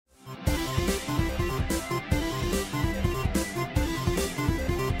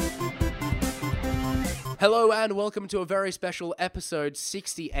Hello and welcome to a very special episode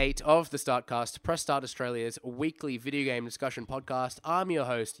 68 of the Startcast, Press Start Australia's weekly video game discussion podcast. I'm your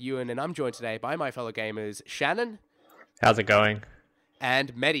host, Ewan, and I'm joined today by my fellow gamers, Shannon. How's it going?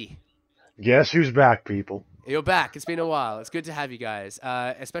 And Mehdi. Guess who's back, people? You're back. It's been a while. It's good to have you guys,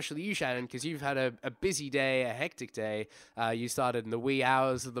 especially you, Shannon, because you've had a busy day, a hectic day. You started in the wee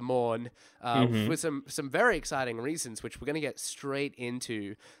hours of the morn with some very exciting reasons, which we're going to get straight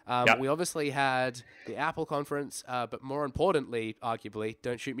into. We obviously had the Apple conference, but more importantly, arguably,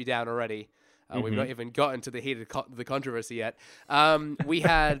 don't shoot me down already. We've not even gotten to the heat of the controversy yet. We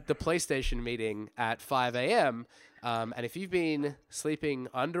had the PlayStation meeting at 5 a.m., and if you've been sleeping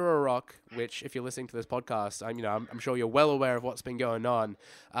under a rock, which if you're listening to this podcast, I'm sure you're well aware of what's been going on.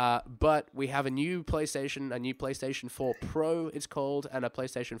 But we have a new PlayStation 4 Pro, it's called, and a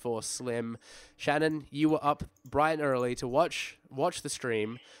PlayStation 4 Slim. Shannon, you were up bright and early to watch the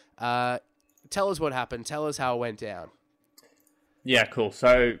stream. Tell us what happened. Tell us how it went down. Yeah, cool.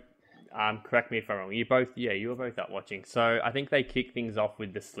 So, correct me if I'm wrong. You were both up watching. So I think they kicked things off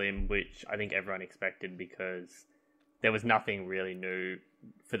with the Slim, which I think everyone expected because there was nothing really new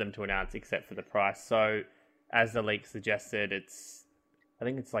for them to announce except for the price. So, as the leak suggested, I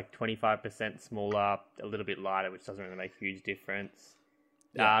think it's like 25% smaller, a little bit lighter, which doesn't really make a huge difference.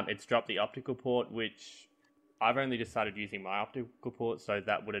 Yeah. It's dropped the optical port, which I've only just started using my optical port, so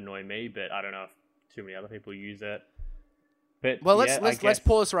that would annoy me, but I don't know if too many other people use it. But, well, let's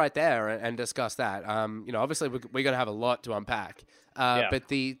pause right there and discuss that. Obviously we're going to have a lot to unpack. But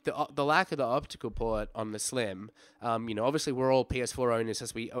the lack of the optical port on the Slim, obviously we're all PS4 owners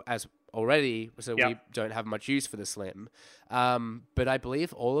as already, so we don't have much use for the Slim. But I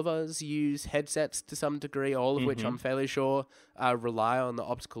believe all of us use headsets to some degree, all of which I'm fairly sure rely on the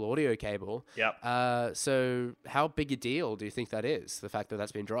optical audio cable. So how big a deal do you think that is? The fact that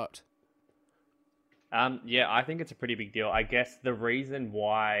that's been dropped. I think it's a pretty big deal. I guess the reason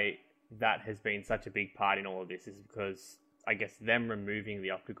why that has been such a big part in all of this is because I guess them removing the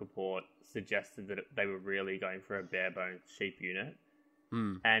optical port suggested that they were really going for a bare bones cheap unit.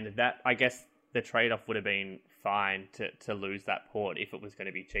 And that, I guess the trade-off would have been fine to lose that port if it was going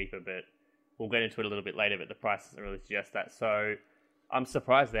to be cheaper, but we'll get into it a little bit later, but the price doesn't really suggest that. So I'm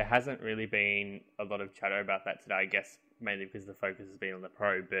surprised there hasn't really been a lot of chatter about that today, I guess mainly because the focus has been on the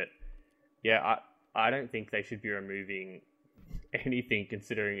Pro, but yeah, I don't think they should be removing anything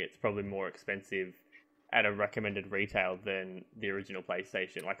considering it's probably more expensive at a recommended retail than the original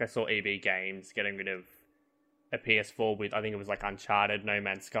PlayStation. Like I saw EB Games getting rid of a PS4 with, I think it was like Uncharted, No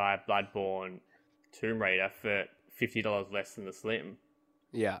Man's Sky, Bloodborne, Tomb Raider for $50 less than the Slim.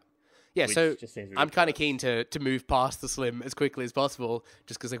 Yeah, so I'm kind of keen to move past the Slim as quickly as possible,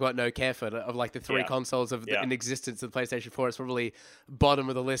 just because I've got no care for it. Of like the three consoles in existence of the PlayStation 4, it's probably bottom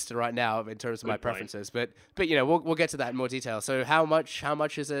of the list right now in terms of my preferences. But we'll get to that in more detail. So how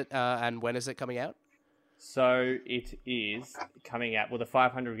much is it, and when is it coming out? So it is coming out. Well, the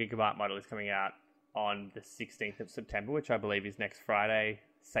 500 gigabyte model is coming out on the 16th of September, which I believe is next Friday,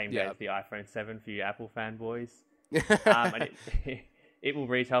 same day as the iPhone 7 for you Apple fanboys. And it will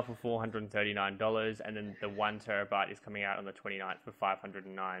retail for $439, and then the 1 terabyte is coming out on the 29th for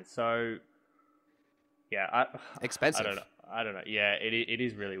 $509. So, yeah, expensive. I don't know. Yeah, it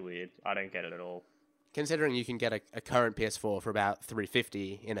is really weird. I don't get it at all. Considering you can get a current PS4 for about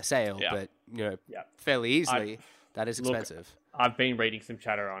 $350 in a sale, but fairly easily, that is expensive. Look, I've been reading some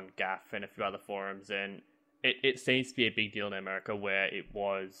chatter on GAF and a few other forums, and it seems to be a big deal in America where it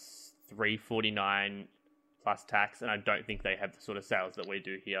was $349 plus tax, and I don't think they have the sort of sales that we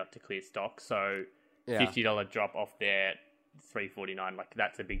do here to clear stock. So $50 drop off there, $349, like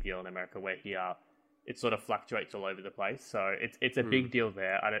that's a big deal in America, where here it sort of fluctuates all over the place. So it's a big deal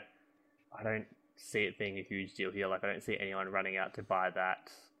there. I don't see it being a huge deal here. Like I don't see anyone running out to buy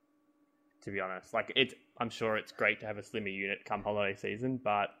that, to be honest. Like I'm sure it's great to have a slimmer unit come holiday season,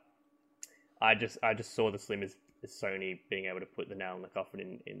 but I just saw the Slim as Sony being able to put the nail in the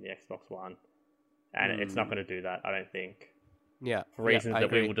coffin in the Xbox One. And it's not going to do that, I don't think. Yeah. For reasons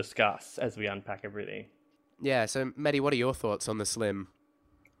that we will discuss as we unpack everything. Yeah, so Mehdi, what are your thoughts on the Slim?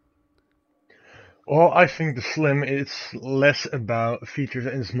 Well, I think the Slim is less about features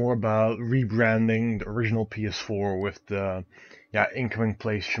and it's more about rebranding the original PS4 with the incoming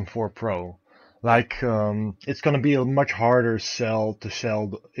PlayStation 4 Pro. Like, it's going to be a much harder sell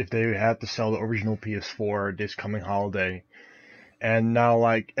if they had to sell the original PS4 this coming holiday. And now,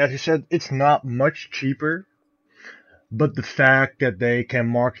 like, as you said, it's not much cheaper, but the fact that they can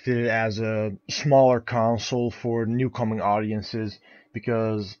market it as a smaller console for new coming audiences,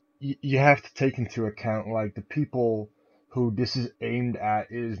 because you have to take into account, like, the people who this is aimed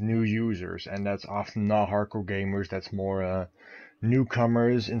at is new users, and that's often not hardcore gamers. That's more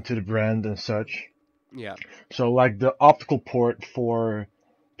newcomers into the brand and such. Yeah. So like the optical port for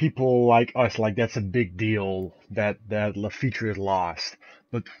people like us, like that's a big deal that feature is lost.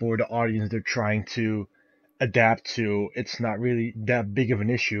 But for the audience they're trying to adapt to, it's not really that big of an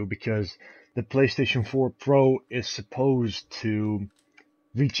issue because the PlayStation 4 Pro is supposed to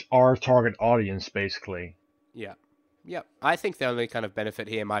reach our target audience basically. Yeah. Yeah, I think the only kind of benefit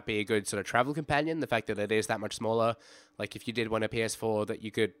here might be a good sort of travel companion. The fact that it is that much smaller. Like if you did want a PS4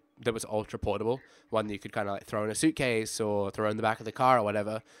 that was ultra portable, one that you could kind of like throw in a suitcase or throw in the back of the car or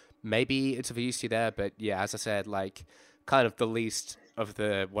whatever, maybe it's of use to you there. But yeah, as I said, like kind of the least of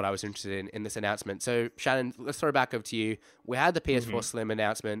what I was interested in this announcement. So Shannon, let's throw it back over to you. We had the PS4 Slim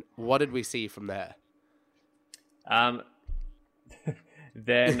announcement. What did we see from there?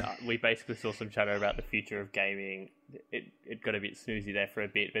 Then we basically saw some chatter about the future of gaming. It got a bit snoozy there for a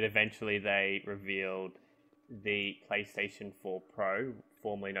bit, but eventually they revealed the PlayStation 4 Pro,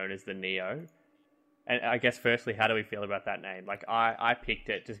 formerly known as the Neo. And I guess firstly, how do we feel about that name? Like I picked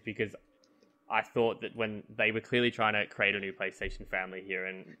it just because I thought that when they were clearly trying to create a new PlayStation family here,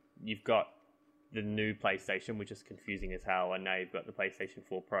 and you've got the new PlayStation, which is confusing as hell, and now you've got the PlayStation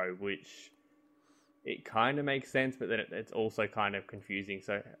 4 Pro, which it kind of makes sense, but then it's also kind of confusing.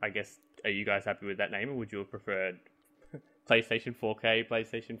 So I guess, are you guys happy with that name, or would you have preferred PlayStation 4K,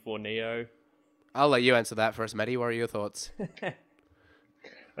 PlayStation 4 Neo? I'll let you answer that first, Mehdi. What are your thoughts?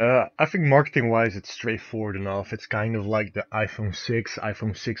 I think marketing-wise, it's straightforward enough. It's kind of like the iPhone 6,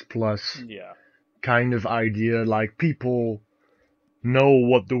 iPhone 6 Plus kind of idea. Like, people know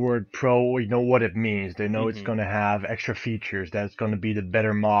what the word Pro, what it means. They know it's going to have extra features, that it's going to be the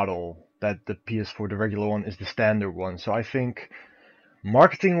better model, that the PS4, the regular one, is the standard one. So I think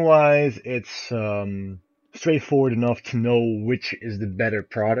marketing-wise, it's straightforward enough to know which is the better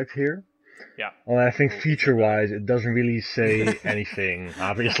product here. Yeah. Well, I think feature-wise, it doesn't really say anything,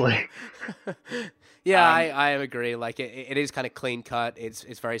 obviously. Yeah, I agree. Like, it is kind of clean-cut.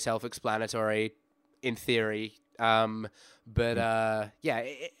 It's very self-explanatory in theory. But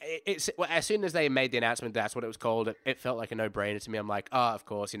it's as soon as they made the announcement that's what it was called, it felt like a no-brainer to me. I'm like, of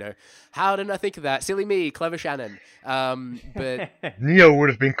course, how didn't I think of that? Silly me, clever Shannon. But Neo would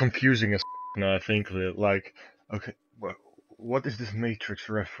have been confusing as now I think of it. Like, okay, what is this Matrix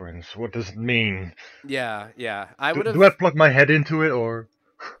reference? What does it mean? Yeah. Do I plug my head into it, or?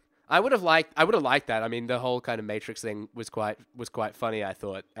 I would have liked that. I mean, the whole kind of Matrix thing was quite funny, I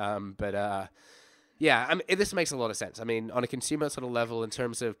thought. Yeah, I mean, this makes a lot of sense. I mean, on a consumer sort of level, in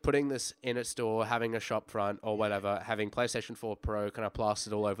terms of putting this in a store, having a shop front or whatever, having PlayStation 4 Pro kind of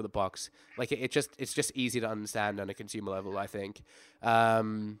plastered all over the box, like it's just easy to understand on a consumer level, I think.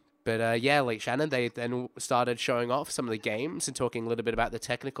 But like Shannon, they then started showing off some of the games and talking a little bit about the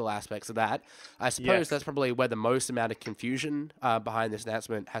technical aspects of that. I suppose that's probably where the most amount of confusion behind this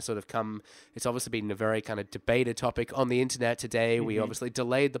announcement has sort of come. It's obviously been a very kind of debated topic on the internet today. We obviously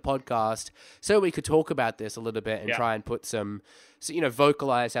delayed the podcast so we could talk about this a little bit and try and put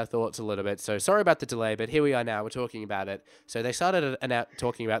vocalize our thoughts a little bit. So sorry about the delay, but here we are now. We're talking about it. So they started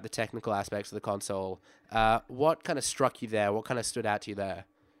talking about the technical aspects of the console. What kind of struck you there? What kind of stood out to you there?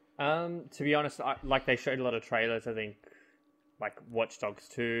 To be honest, they showed a lot of trailers. I think, like Watch Dogs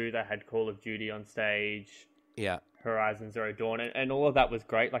 2, they had Call of Duty on stage. Yeah. Horizon Zero Dawn, and all of that was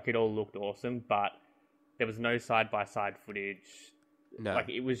great. Like, it all looked awesome, but there was no side-by-side footage. No. Like,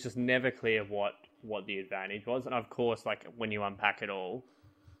 it was just never clear what the advantage was. And of course, like, when you unpack it all,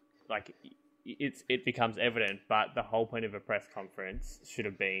 like, it becomes evident, but the whole point of a press conference should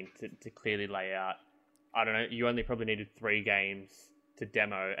have been to clearly lay out, I don't know, you only probably needed 3 games to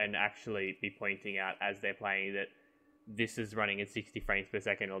demo and actually be pointing out as they're playing that this is running at 60 frames per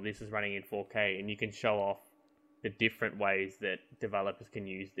second or this is running in 4K, and you can show off the different ways that developers can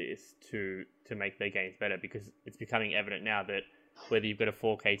use this to make their games better, because it's becoming evident now that whether you've got a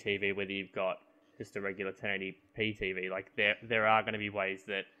 4K TV, whether you've got just a regular 1080p TV, like there are going to be ways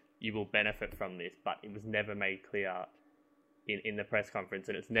that you will benefit from this, but it was never made clear in the press conference,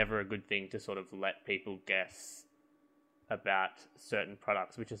 and it's never a good thing to sort of let people guess about certain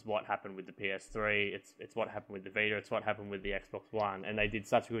products, which is what happened with the PS3. It's what happened with the Vita. It's what happened with the Xbox One, and they did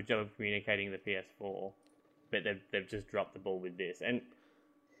such a good job of communicating the PS4, but they've just dropped the ball with this, and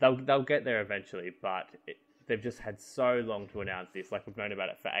they'll get there eventually. But they've just had so long to announce this. Like, we've known about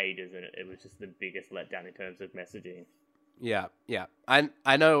it for ages, and it was just the biggest letdown in terms of messaging. Yeah. I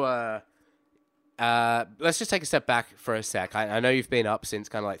know. Let's just take a step back for a sec. I know you've been up since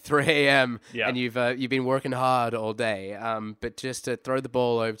kind of like 3 a.m. and you've been working hard all day. But just to throw the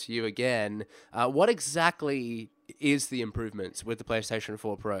ball over to you again, what exactly is the improvements with the PlayStation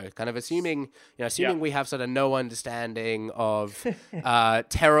 4 Pro? Kind of assuming we have sort of no understanding of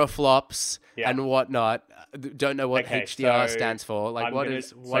teraflops and whatnot. Don't know what HDR stands for. Like, what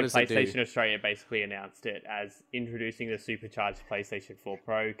does it do? PlayStation Australia basically announced it as introducing the supercharged PlayStation 4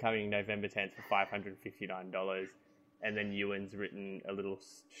 Pro coming November 10th for $559. And then Ewan's written a little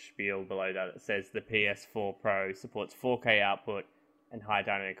spiel below that says the PS4 Pro supports 4K output and high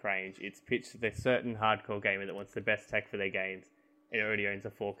dynamic range. It's pitched to the certain hardcore gamer that wants the best tech for their games and already owns a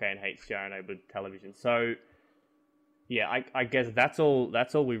 4K and HDR enabled television. So, yeah, I guess that's all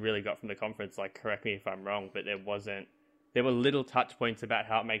we really got from the conference. Like, correct me if I'm wrong, but there were little touch points about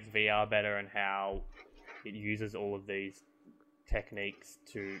how it makes VR better and how it uses all of these techniques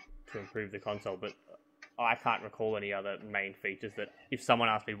to improve the console. But I can't recall any other main features that if someone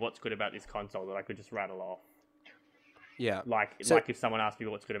asked me what's good about this console that I could just rattle off. Yeah. Like if someone asked me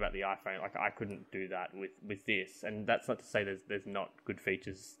what's good about the iPhone, like I couldn't do that with this. And that's not to say there's not good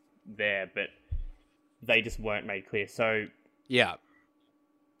features there, but they just weren't made clear. So yeah.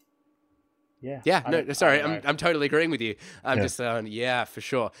 Yeah. No, sorry, I'm totally agreeing with you. I'm just for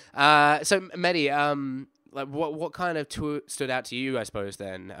sure. So Mehdi, like what kind of stood out to you, I suppose,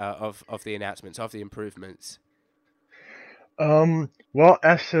 then of the announcements, of the improvements? Well,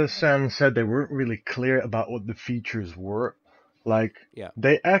 as Sam said, they weren't really clear about what the features were. Like,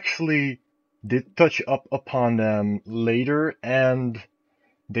 they actually did touch up upon them later, and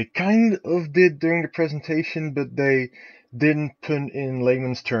they kind of did during the presentation, but they didn't put in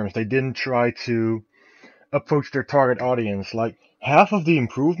layman's terms. They didn't try to approach their target audience. Like, half of the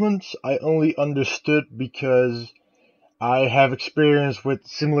improvements I only understood because I have experience with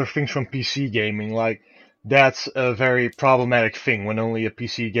similar things from PC gaming. Like, that's a very problematic thing when only a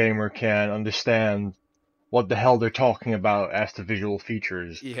PC gamer can understand what the hell they're talking about as to visual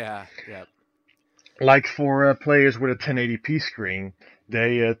features. Yeah. Like for players with a 1080p screen,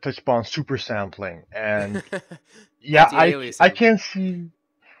 they touch upon super sampling, and I can see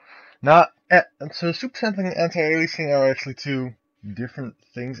so super sampling and anti-aliasing are actually two different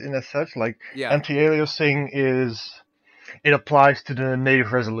things in as such. Like anti-aliasing it applies to the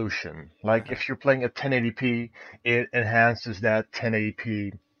native resolution. Like if you're playing at 1080p, it enhances that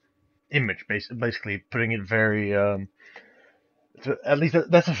 1080p image, basically putting it very. At least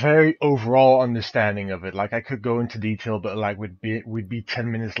that's a very overall understanding of it. Like I could go into detail, but like we'd be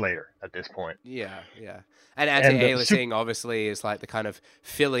 10 minutes later at this point. Yeah. And anti-aliasing obviously is like the kind of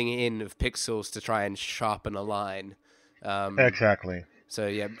filling in of pixels to try and sharpen a line. Exactly. So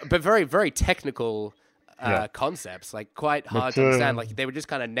yeah, but very very technical. Concepts, like quite hard to understand. Like they were just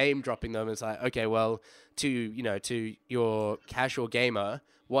kind of name dropping them. It's like, okay, well, to your casual gamer,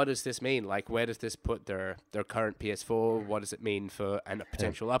 what does this mean? Like, where does this put their current PS4? What does it mean for a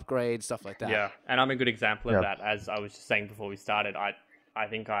potential upgrade, stuff like that? Yeah, and I'm a good example of that. As I was just saying before we started, I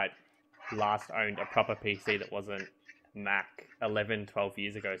think I last owned a proper PC that wasn't Mac 11, 12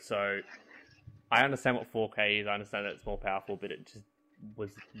 years ago. So I understand what 4K is. I understand that it's more powerful, but it just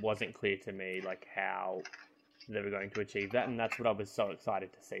wasn't clear to me like how they were going to achieve that, and that's what I was so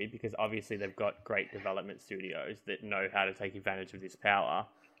excited to see, because obviously they've got great development studios that know how to take advantage of this power,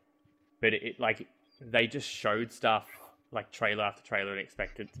 but it like they just showed stuff like trailer after trailer and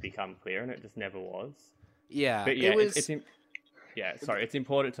expected it to become clear, and it just never was. But it's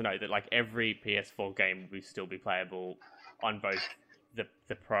important to note that like every PS4 game will still be playable on both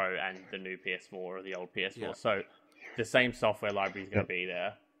the Pro and the new PS4 or the old PS4. So the same software library is going to be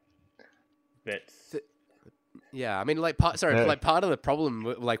there, but I mean, like part of the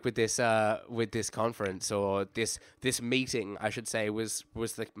problem, like with this conference or this meeting, I should say, was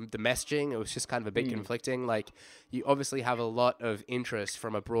the messaging. It was just kind of a bit conflicting. Like you obviously have a lot of interest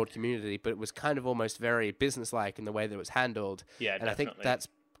from a broad community, but it was kind of almost very businesslike in the way that it was handled. Yeah, and definitely. I think that's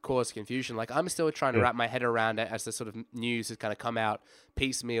caused confusion. Like I'm still trying to wrap my head around it as the sort of news has kind of come out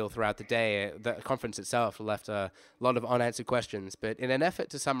piecemeal throughout the day. The conference itself left a lot of unanswered questions, but in an effort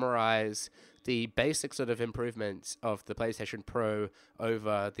to summarize the basic sort of improvements of the PlayStation Pro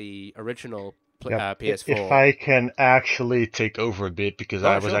over the original PS4. If I can actually take over a bit, because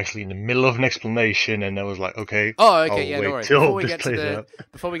I was actually in the middle of an explanation and I was like, okay. Oh, okay, no worries.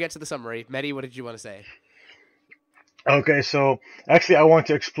 Before we get to the summary, Mehdi, what did you want to say? Okay, so actually I want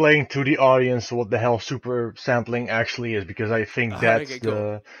to explain to the audience what the hell super sampling actually is, because I think that's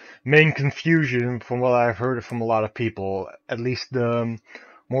the main confusion from what I've heard from a lot of people, at least the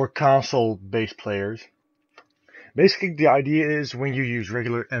more console-based players. Basically, the idea is when you use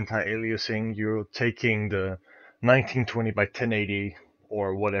regular anti-aliasing, you're taking the 1920 by 1080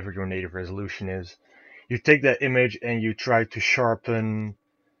 or whatever your native resolution is. You take that image and you try to sharpen,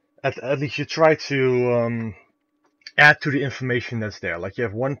 at least you try to add to the information that's there. Like you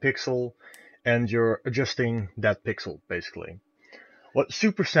have one pixel, and you're adjusting that pixel basically. What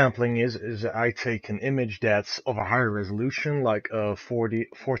super sampling is I take an image that's of a higher resolution, like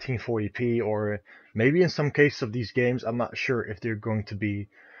 1440p, or maybe in some cases of these games, I'm not sure if they're going to be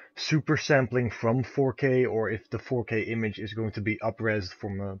super sampling from 4K or if the 4K image is going to be up-res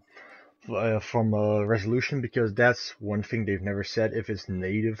from a resolution, because that's one thing they've never said if it's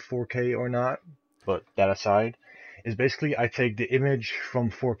native 4K or not. But that aside, is basically I take the image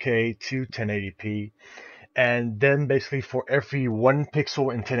from 4K to 1080p, and then basically for every 1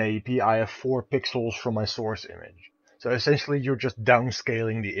 pixel in 1080p, I have 4 pixels from my source image. So essentially, you're just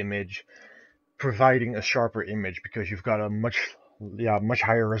downscaling the image, providing a sharper image because you've got a much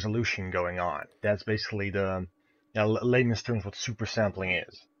higher resolution going on. That's basically the layman's terms what super sampling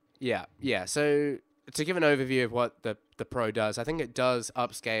is. Yeah. So to give an overview of what the Pro does, I think it does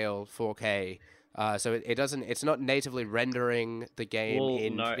upscale 4K. So it doesn't. It's not natively rendering the game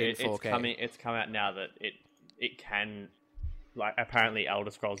in 4K. It's come out now that it can, like, apparently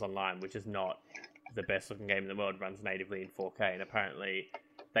Elder Scrolls Online, which is not the best looking game in the world, runs natively in 4K, and apparently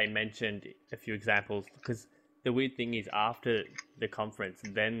they mentioned a few examples, because the weird thing is after the conference,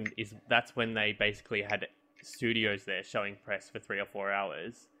 that's when they basically had studios there showing press for 3 or 4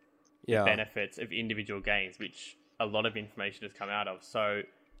 hours. The benefits of individual games, which a lot of information has come out of. So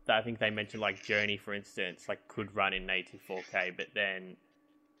I think they mentioned, like, Journey, for instance, like, could run in native 4K, but then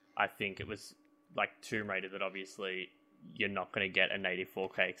I think it was like Tomb Raider that obviously you're not going to get a native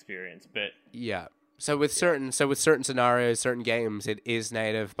 4K experience. But yeah. So with certain scenarios, certain games, it is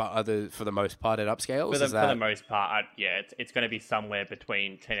native, but for the most part, it upscales. For the most part, it's going to be somewhere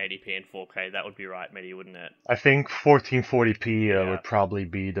between 1080p and 4K. That would be right, Mehdi, wouldn't it? I think 1440p would probably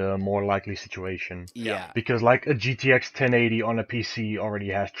be the more likely situation. Yeah. Because like a GTX 1080 on a PC already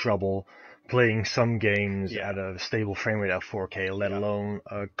has trouble playing some games at a stable frame rate of 4K, let alone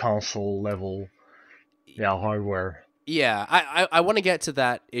a console level hardware. Yeah, I want to get to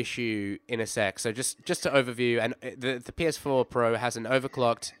that issue in a sec. So just to overview, and the PS4 Pro has an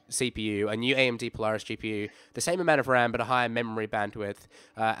overclocked CPU, a new AMD Polaris GPU, the same amount of RAM but a higher memory bandwidth.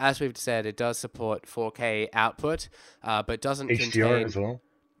 As we've said, it does support 4K output, but doesn't HDR contain... as well.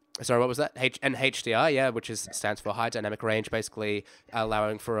 Sorry, what was that? HDR, which stands for high dynamic range, basically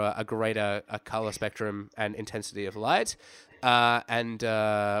allowing for a greater color spectrum and intensity of light. And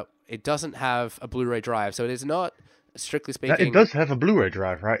it doesn't have a Blu-ray drive, so it is not... Strictly speaking, it does have a Blu-ray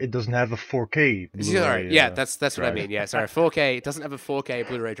drive, right? It doesn't have a 4K Blu-ray. Sorry, that's what I mean. Yeah, sorry, 4K. It doesn't have a 4K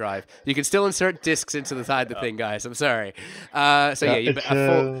Blu-ray drive. You can still insert discs into the side of the thing, guys. I'm sorry. A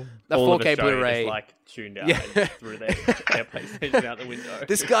 4K Blu-ray, like tuned out and threw their PlayStation out the window.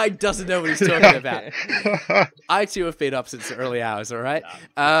 This guy doesn't know what he's talking about. I too have been up since the early hours. All right.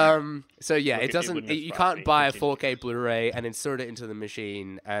 So yeah, it doesn't. You can't buy a 4K Blu-ray and insert it into the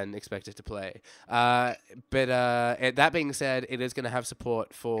machine and expect it to play. That being said, it is going to have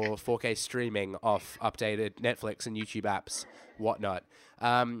support for 4K streaming off updated Netflix and YouTube apps, whatnot.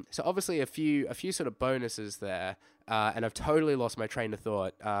 So obviously a few sort of bonuses there. And I've totally lost my train of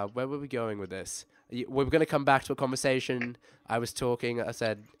thought. Where were we going with this? We're going to come back to a conversation. I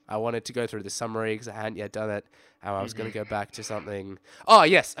said I wanted to go through the summary because I hadn't yet done it. How I was going to go back to something. Oh,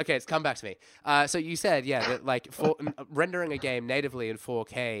 yes. Okay, it's come back to me. So you said, that like rendering a game natively in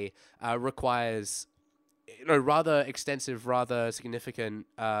 4K requires rather extensive, rather significant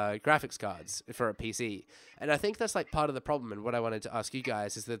graphics cards for a PC. And I think that's like part of the problem. And what I wanted to ask you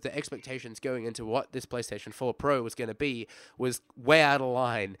guys is that the expectations going into what this PlayStation 4 Pro was going to be was way out of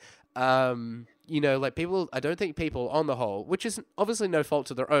line. Like people, I don't think people on the whole, which is obviously no fault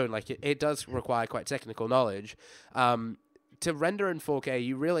to their own, like it does require quite technical knowledge. To render in 4K,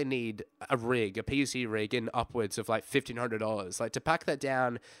 you really need a PC rig in upwards of like $1,500. Like to pack that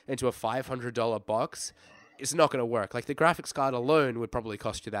down into a $500 box, it's not going to work. Like the graphics card alone would probably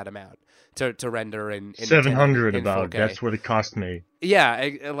cost you that amount to render in 700 in about 4K. That's what it cost me. Yeah,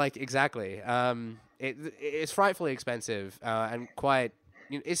 exactly. It's frightfully expensive and quite.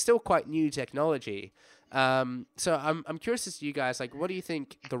 It's still quite new technology. So I'm curious as to you guys, like, what do you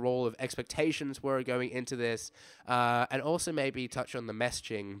think the role of expectations were going into this, and also maybe touch on the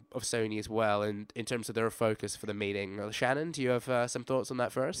messaging of Sony as well, and in terms of their focus for the meeting. Shannon, do you have some thoughts on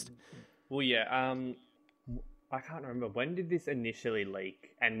that first? Well, yeah. I can't remember, when did this initially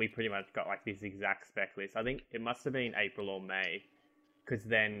leak, and we pretty much got like this exact spec list. I think it must have been April or May, because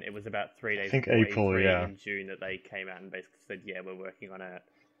then it was about 3 days before April, in June that they came out and basically said, we're working on a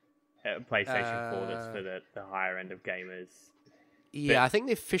PlayStation 4 that's for the higher end of gamers. Yeah, I think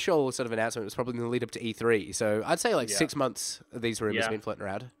the official sort of announcement was probably in the lead up to E3, so I'd say 6 months of these rumors have been floating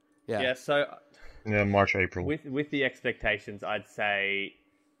around. Yeah, so Yeah, March, April. With the expectations, I'd say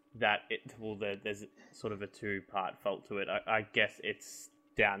that there's sort of a two-part fault to it. I guess it's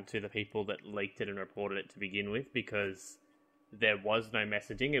down to the people that leaked it and reported it to begin with, because there was no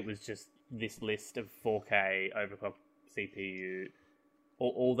messaging. It was just this list of 4K overclocked CPU,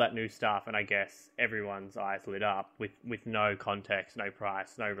 all that new stuff, and I guess everyone's eyes lit up with no context, no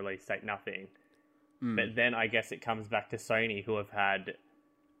price, no release date, nothing. But then I guess it comes back to Sony, who have had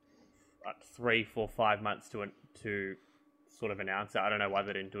 3, 4, 5 months to sort of announce it. I don't know why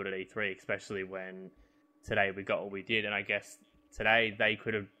they didn't do it at E3, especially when today we got what we did. And I guess today they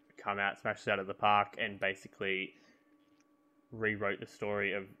could have come out, smashed it out of the park, and basically rewrote the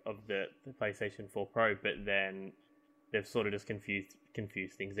story of the PlayStation 4 Pro. But then they've sort of just confused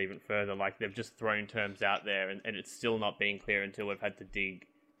things even further. Like, they've just thrown terms out there, and it's still not being clear until we've had to dig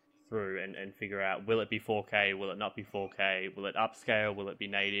through and figure out, will it be 4K, will it not be 4K, will it upscale, will it be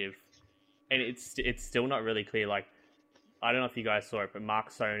native? And it's still not really clear. Like, I don't know if you guys saw it, but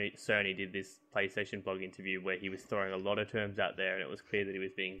Mark Cerny did this PlayStation blog interview where he was throwing a lot of terms out there, and it was clear that he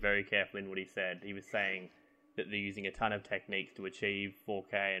was being very careful in what he said. He was saying that they're using a ton of techniques to achieve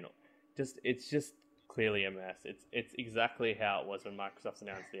 4K, and it's just clearly a mess. It's exactly how it was when Microsoft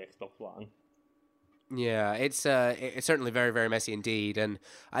announced the Xbox One. Yeah, it's certainly very, very messy indeed, and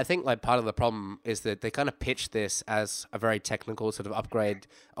I think like part of the problem is that they kind of pitched this as a very technical sort of upgrade,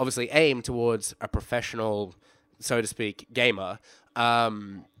 obviously aimed towards a professional, so to speak, gamer.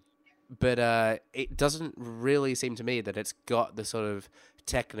 But it doesn't really seem to me that it's got the sort of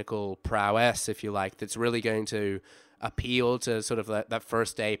technical prowess, if you like, that's really going to appeal to sort of that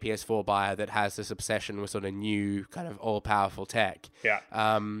first day PS4 buyer that has this obsession with sort of new kind of all powerful tech. Yeah.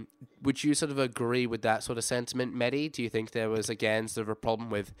 Would you sort of agree with that sort of sentiment, Mehdi? Do you think there was again sort of a problem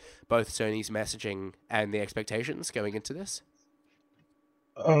with both Sony's messaging and the expectations going into this?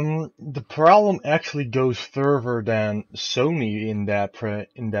 The problem actually goes further than Sony in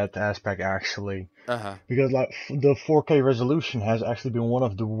that aspect, actually, because like the 4K resolution has actually been one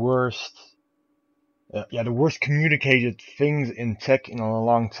of the worst communicated things in tech in a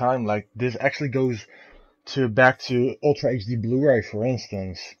long time. Like, this actually goes back to Ultra HD Blu-ray, for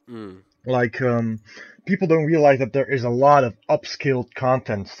instance. Like, people don't realize that there is a lot of upscaled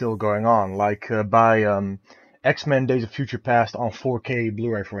content still going on. Like, by X-Men Days of Future Past on 4K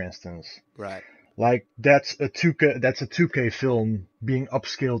Blu-ray, for instance. Right. Like, that's a 2K film being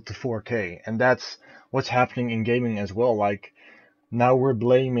upscaled to 4K, and that's what's happening in gaming as well. Like, now we're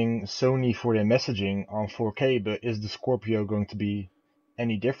blaming Sony for their messaging on 4K, but is the Scorpio going to be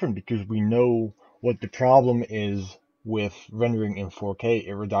any different? Because we know what the problem is with rendering in 4K.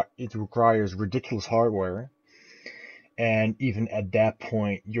 It requires ridiculous hardware, and even at that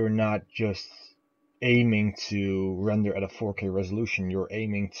point, you're not just aiming to render at a 4K resolution, you're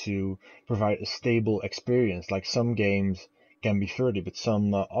aiming to provide a stable experience. Like, some games can be 30, but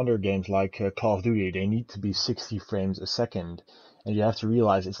some other games like Call of Duty, they need to be 60 frames a second. And you have to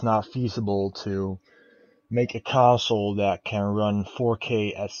realize it's not feasible to make a console that can run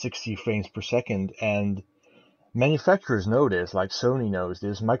 4K at 60 frames per second. And manufacturers know this, like Sony knows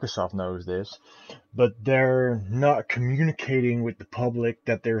this, Microsoft knows this, but they're not communicating with the public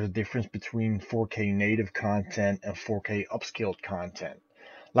that there's a difference between 4K native content and 4K upscaled content.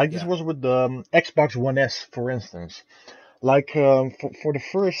 Like, this was with the Xbox One S, for instance. Like, for the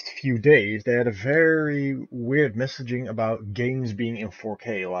first few days, they had a very weird messaging about games being in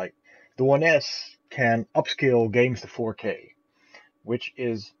 4K. Like, the One S can upscale games to 4K, which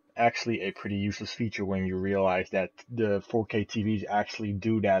is actually a pretty useless feature when you realize that the 4K TVs actually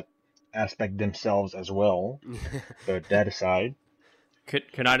do that aspect themselves as well. But that aside.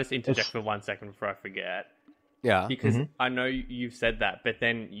 Can I just interject for 1 second before I forget? Yeah. Because I know you've said that, but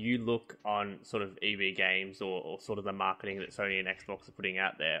then you look on sort of EV games or sort of the marketing that Sony and Xbox are putting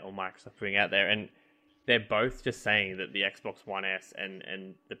out there, or Microsoft putting out there, and they're both just saying that the Xbox One S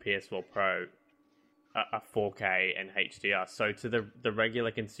and the PS4 Pro are 4K and HDR. So to the regular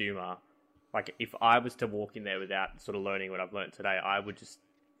consumer, like, if I was to walk in there without sort of learning what I've learned today, I would just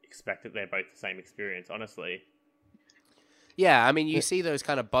expect that they're both the same experience, honestly. Yeah, I mean, you see those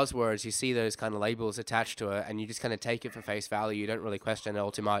kind of buzzwords, you see those kind of labels attached to it, and you just kind of take it for face value. You don't really question it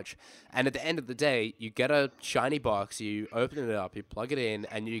all too much. And at the end of the day, you get a shiny box, you open it up, you plug it in,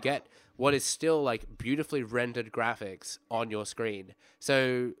 and you get what is still like beautifully rendered graphics on your screen.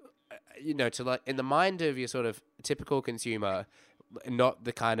 So, you know, to like in the mind of your sort of typical consumer, not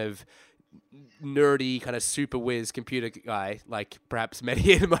the kind of nerdy kind of super whiz computer guy like perhaps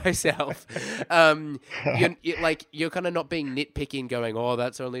Mehdi and myself, you're kind of not being nitpicky and going, oh,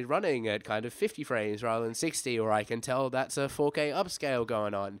 that's only running at kind of 50 frames rather than 60, or I can tell that's a 4K upscale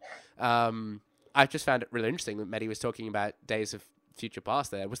going on. I just found it really interesting that Mehdi was talking about Days of Future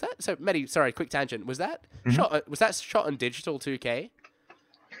Past. There was that. So Mehdi, sorry, quick tangent. Was that shot? Was that shot on digital 2K?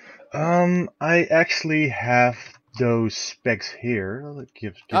 I actually have those specs here.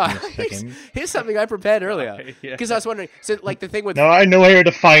 Give me a second. Here's something I prepared earlier because I was wondering. So, like the thing with no, I know where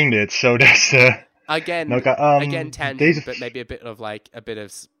to find it. So that's again, again tangent, but maybe a bit of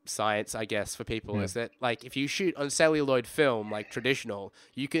science, I guess, for people is that like if you shoot on celluloid film, like traditional,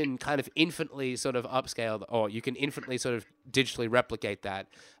 you can kind of infinitely sort of upscale, or you can infinitely sort of digitally replicate that.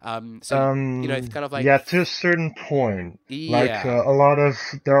 So you know, it's kind of like to a certain point. Like there are a lot of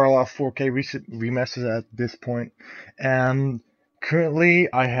 4K remasters at this point, and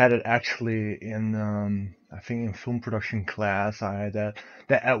currently I had it actually in I think in film production class I had that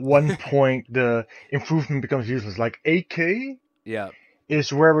at one point the improvement becomes useless. Like 8K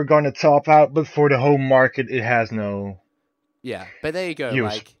is where we're going to top out, but for the home market it has no but there you go. use.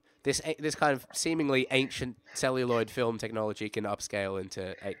 Like this kind of seemingly ancient celluloid film technology can upscale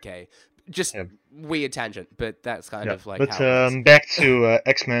into 8K. Just weird tangent, but that's kind of like but how back to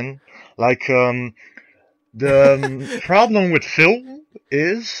X-Men. Like the problem with film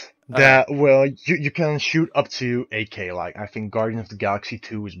is that you can shoot up to 8K. Like I think Guardians of the Galaxy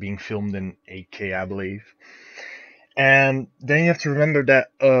 2 is being filmed in 8K, I believe. And then you have to remember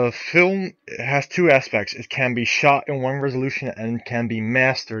that film has two aspects. It can be shot in one resolution and can be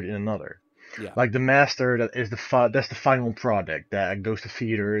mastered in another. Yeah. Like the master, that's the final product that goes to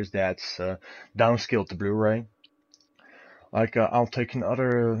theaters. That's downscaled to Blu-ray. Like I'll take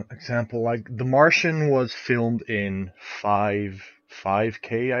another example. Like The Martian was filmed in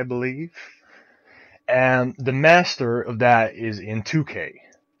 5K, I believe, and the master of that is in 2K.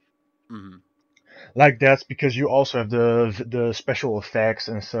 Mm-hmm. Like that's because you also have the special effects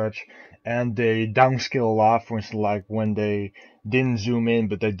and such, and they downscale a lot. For instance, like when they didn't zoom in,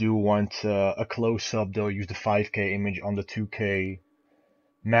 but they do want a close-up, they'll use the 5K image on the 2K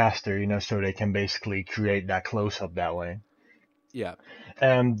master, you know, so they can basically create that close-up that way. Yeah.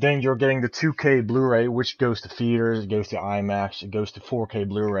 And then you're getting the 2K Blu-ray, which goes to theaters, it goes to IMAX, it goes to 4K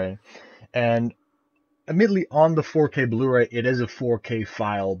Blu-ray, and admittedly, on the 4K Blu-ray, it is a 4K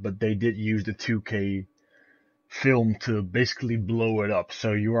file, but they did use the 2K film to basically blow it up,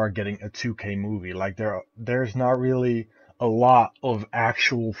 so you are getting a 2K movie. Like there's not really a lot of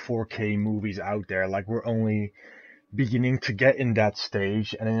actual 4K movies out there. Like we're only beginning to get in that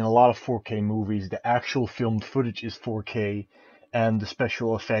stage, and in a lot of 4K movies, the actual filmed footage is 4K, and the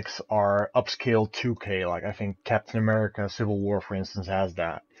special effects are upscaled 2K. Like I think Captain America: Civil War, for instance, has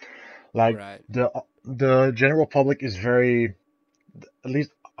that. Like the general public is very, at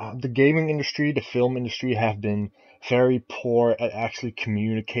least the gaming industry, the film industry have been very poor at actually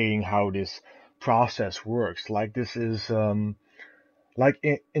communicating how this process works. Like this is like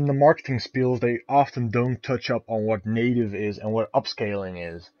in the marketing spiels, they often don't touch up on what native is and what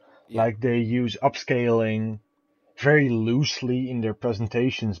upscaling is. Like they use upscaling very loosely in their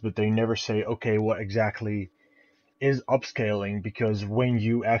presentations, but they never say, okay, what exactly is upscaling, because when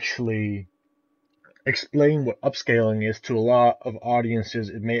you actually explain what upscaling is to a lot of audiences,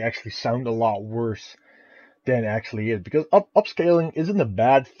 it may actually sound a lot worse than it actually is, because upscaling isn't a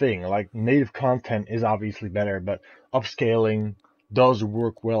bad thing. Like native content is obviously better, but upscaling does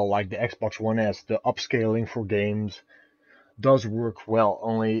work well. Like the Xbox One S, the upscaling for games does work well.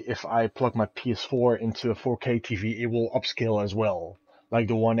 Only if I plug my PS4 into a 4K TV, it will upscale as well. Like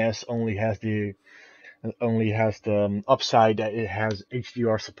the One S only has the upside that it has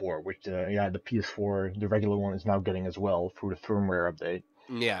HDR support, which the PS4, the regular one, is now getting as well through the firmware update.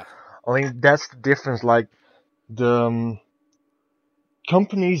 Yeah. I mean, that's the difference. Like the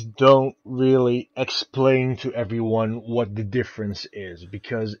companies don't really explain to everyone what the difference is,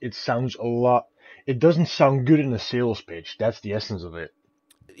 because it doesn't sound good in a sales pitch. That's the essence of it.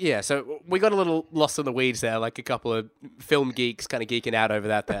 Yeah, so we got a little lost in the weeds there, like a couple of film geeks kind of geeking out over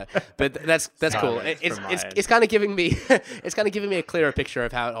that there. But that's cool. It's kind of giving me a clearer picture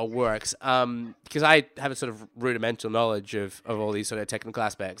of how it all works. Because I have a sort of rudimental knowledge of all these sort of technical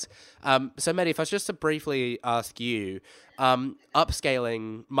aspects. So Mehdi, if I was just to briefly ask you,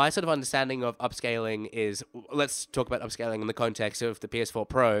 upscaling, my sort of understanding of upscaling is, let's talk about upscaling in the context of the PS4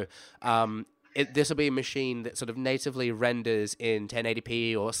 Pro. This will be a machine that sort of natively renders in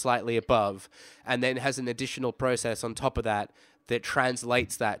 1080p or slightly above, and then has an additional process on top of that that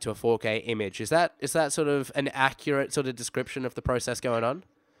translates that to a 4K image. Is that sort of an accurate sort of description of the process going on?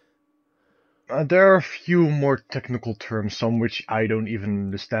 There are a few more technical terms, some which I don't even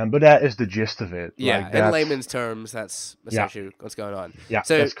understand, but that is the gist of it. Yeah, in layman's terms, that's essentially what's going on. Yeah,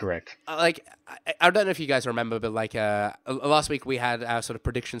 so, that's correct. Like, I don't know if you guys remember, but like last week we had our sort of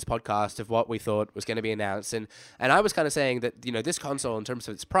predictions podcast of what we thought was going to be announced, and I was kind of saying that this console in terms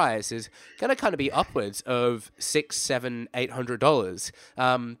of its price is going to kind of be upwards of $600, $700,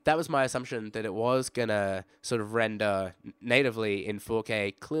 $800. That was my assumption, that it was going to sort of render natively in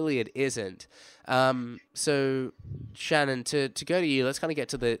 4K. Clearly, it isn't. So Shannon, to go to you, let's kind of get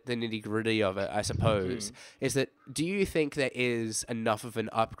to the nitty gritty of it, I suppose. Is that, do you think there is enough of an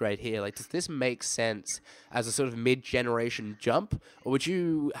upgrade here? Like, does this make sense as a sort of mid-generation jump, or would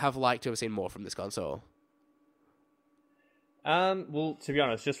you have liked to have seen more from this console? Well, to be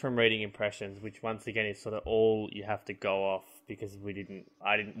honest, just from reading impressions, which once again is sort of all you have to go off, because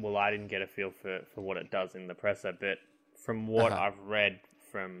I didn't get a feel for what it does in the presser, but from what I've read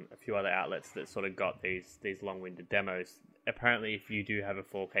from a few other outlets that sort of got these long-winded demos, apparently if you do have a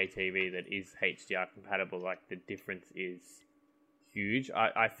 4K TV that is HDR compatible, like, the difference is huge.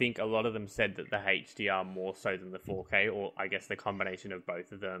 I think a lot of them said that the HDR more so than the 4K, or I guess the combination of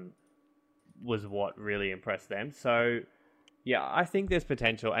both of them was what really impressed them. So yeah, I think there's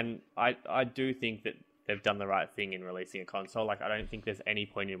potential, and I do think that they've done the right thing in releasing a console. Like, I don't think there's any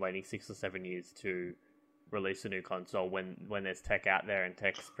point in waiting 6 or 7 years to release a new console when there's tech out there and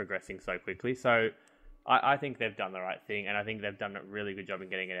tech's progressing so quickly. So I think they've done the right thing, and I think they've done a really good job in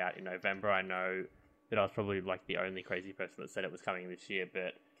getting it out in November. I know that I was probably like the only crazy person that said it was coming this year,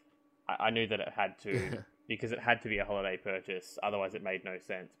 but I knew that it had to, because it had to be a holiday purchase, otherwise it made no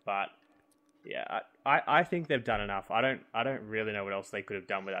sense. But yeah, I think they've done enough. I don't really know what else they could have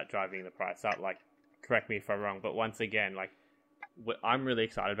done without driving the price up. Like, correct me if I'm wrong, but once again, like, I'm really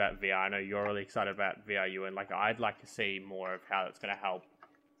excited about VR. I know you're really excited about VR, Ewan. Like, I'd like to see more of how it's going to help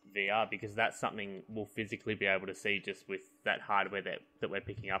VR, because that's something we'll physically be able to see just with that hardware that we're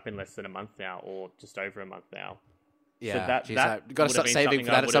picking up in less than a month now, or just over a month now. Yeah, so that got to start saving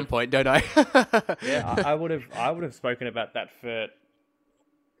for that at some point, don't I? Yeah, I would have spoken about that for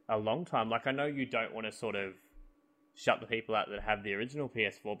a long time. Like, I know you don't want to sort of shut the people out that have the original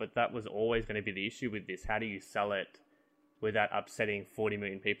PS4, but that was always going to be the issue with this. How do you sell it without upsetting 40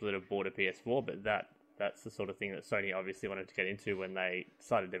 million people that have bought a PS4? But that's the sort of thing that Sony obviously wanted to get into when they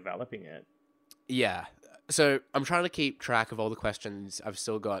started developing it. Yeah. So I'm trying to keep track of all the questions I've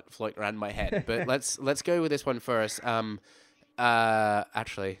still got floating around my head, but let's go with this one first.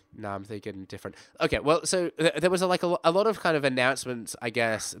 Actually, no, I'm thinking different. Okay, well, so there was a lot of kind of announcements, I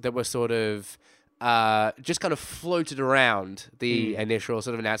guess, that were sort of just kind of floated around the initial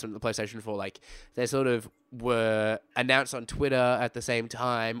sort of announcement of the PlayStation 4. Like, they sort of were announced on Twitter at the same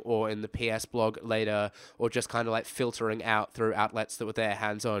time, or in the PS blog later, or just kind of like filtering out through outlets that were there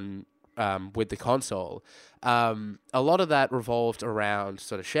hands-on with the console. A lot of that revolved around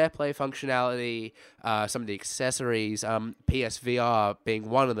sort of share play functionality, some of the accessories, PSVR being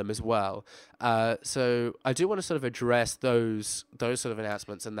one of them as well. So I do want to sort of address those sort of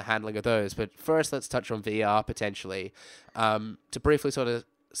announcements and the handling of those. But first, let's touch on VR potentially. To briefly sort of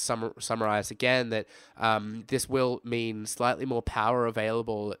summarize again that this will mean slightly more power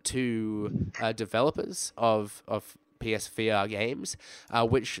available to developers of PSVR games,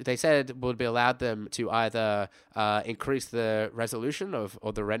 which they said would be allowed them to either increase the resolution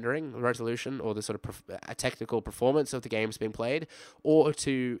or the rendering resolution, or the sort of technical performance of the games being played, or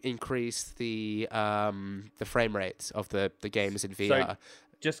to increase the frame rates of the games in VR.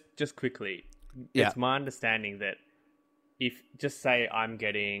 So just quickly, yeah. It's my understanding that if, just say I'm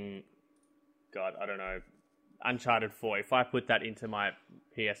getting, God, I don't know, Uncharted 4, if I put that into my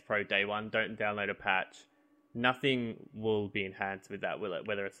PS Pro day one, don't download a patch, nothing will be enhanced with that, will it?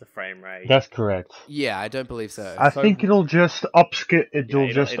 Whether it's the frame rate. That's correct. Yeah, I don't believe so. I think it'll just upscale. It'll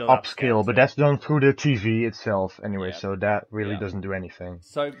upscale, but too. that's done through the TV itself anyway. Yeah. So that really doesn't do anything.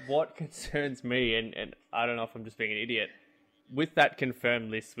 So what concerns me, and I don't know if I'm just being an idiot, with that confirmed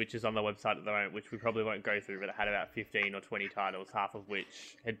list, which is on the website at the moment, which we probably won't go through, but it had about 15 or 20 titles, half of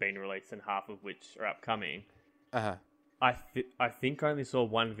which had been released and half of which are upcoming. I think I only saw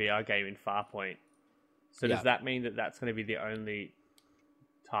one VR game in Farpoint. So does that mean that that's going to be the only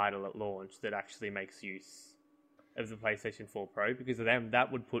title at launch that actually makes use of the PlayStation 4 Pro? Because of them,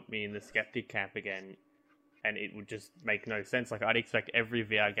 that would put me in the skeptic camp again, and it would just make no sense. Like, I'd expect every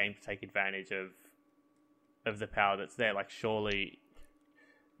VR game to take advantage of the power that's there. Like, surely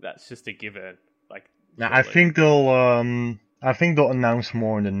that's just a given. Like, now, I think they'll announce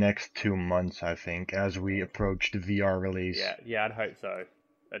more in the next 2 months. I think, as we approach the VR release. Yeah, I'd hope so.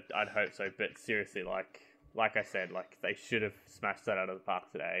 I'd hope so, but seriously, like I said, like, they should have smashed that out of the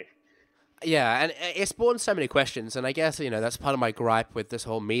park today. Yeah, and it spawned so many questions, and I guess, that's part of my gripe with this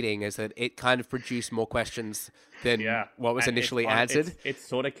whole meeting is that it kind of produced more questions than what was and initially answered. It's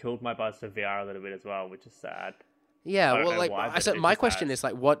sort of killed my buzz for VR a little bit as well, which is sad. Yeah, I don't well, know like, why, but so it my just question has. is,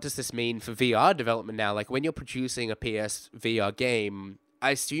 like, what does this mean for VR development now? Like, when you're producing a PS VR game, I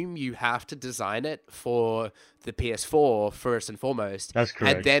assume you have to design it for the PS4 first and foremost. That's And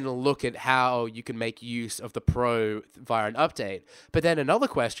correct. then look at how you can make use of the Pro via an update. But then another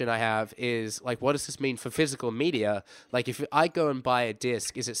question I have is, like, what does this mean for physical media? Like, if I go and buy a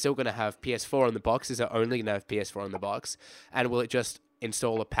disc, is it still going to have PS4 on the box? Is it only going to have PS4 on the box? And will it just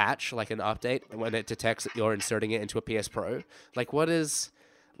install a patch, like an update, when it detects that you're inserting it into a PS Pro? Like,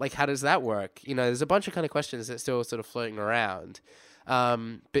 how does that work? There's a bunch of kind of questions that still sort of floating around.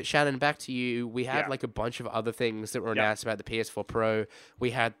 But Shannon, back to you. We had like a bunch of other things that were announced about the PS4 Pro.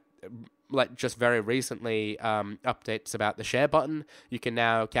 We had like just very recently updates about the share button. You can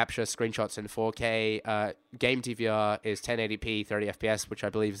now capture screenshots in 4K. Game DVR is 1080p 30 FPS, which I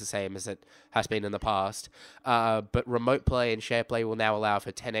believe is the same as it has been in the past. But remote play and share play will now allow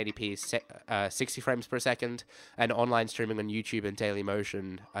for 1080p 60 frames per second, and online streaming on YouTube and Daily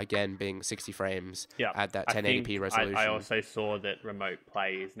Motion again being 60 frames at that 1080p resolution. I also saw that remote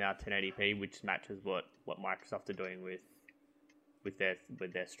play is now 1080p, which matches what Microsoft are doing with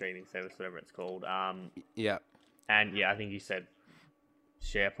their streaming service, whatever it's called. And I think you said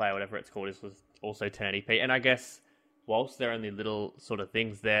share play, whatever it's called, was also 1080p. And I guess whilst they're only little sort of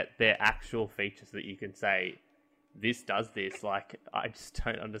things, they're actual features that you can say, this does this. Like, I just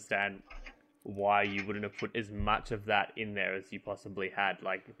don't understand why you wouldn't have put as much of that in there as you possibly had.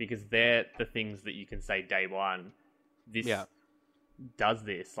 Like, because they're the things that you can say day one, this does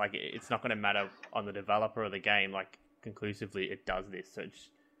this. Like, it's not going to matter on the developer or the game. Like, conclusively, it does this. So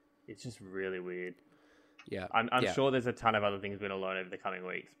it's just really weird. Yeah, I'm sure there's a ton of other things we're going to learn over the coming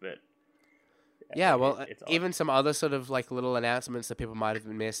weeks, but it's even some other sort of like little announcements that people might have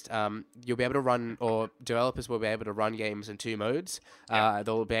missed. You'll be able to run, or developers will be able to run games in two modes.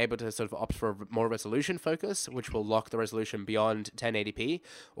 They'll be able to sort of opt for more resolution focus, which will lock the resolution beyond 1080p,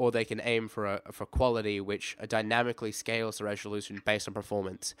 or they can aim for quality, which dynamically scales the resolution based on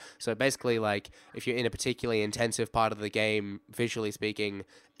performance. So basically, like, if you're in a particularly intensive part of the game, visually speaking,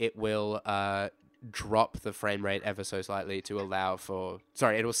 it will drop the frame rate ever so slightly to allow for...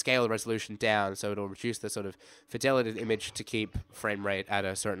 Sorry, it will scale the resolution down, so it'll reduce the sort of fidelity of the image to keep frame rate at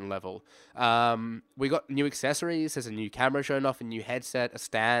a certain level. We got new accessories. There's a new camera shown off, a new headset, a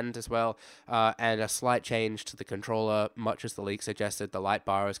stand as well, and a slight change to the controller, much as the leak suggested. The light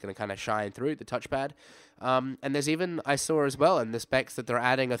bar is going to kind of shine through the touchpad. And there's even, I saw as well in the specs that they're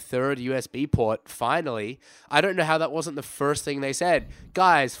adding a third USB port, finally. I don't know how that wasn't the first thing they said.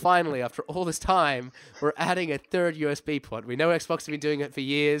 Guys, finally, after all this time, we're adding a third USB port. We know Xbox has been doing it for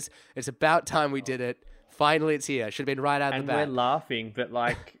years. It's about time we did it. Finally, it's here. Should have been right out of the bat. And we're laughing, but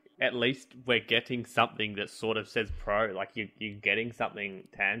like, at least we're getting something that sort of says Pro. Like, you're getting something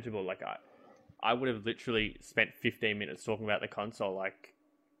tangible. Like, I would have literally spent 15 minutes talking about the console. Like,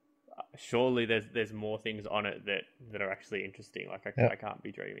 surely there's more things on it that are actually interesting. Like, I can't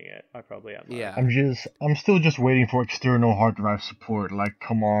be dreaming it. I probably am. Yeah. I'm still just waiting for external hard drive support. Like,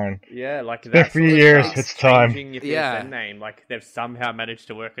 come on. Yeah, like It's been 3 years. It's time. Changing your PSN name. Like, they've somehow managed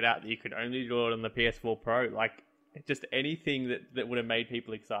to work it out that you could only do it on the PS4 Pro. Like, just anything that would have made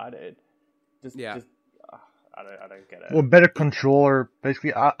people excited. I don't get it. Well, better controller.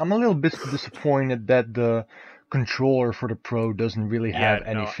 Basically, I'm a little bit disappointed that the controller for the Pro doesn't really have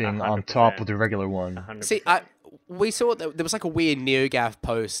anything on top of the regular one. 100%. See, we saw that there was like a weird NeoGAF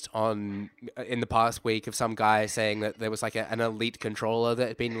post in the past week of some guy saying that there was like an Elite controller that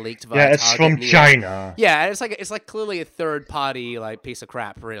had been leaked via Yeah, it's Target from Neo. China. Yeah, and it's like clearly a third party like piece of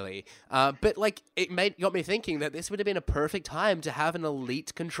crap, really. But like got me thinking that this would have been a perfect time to have an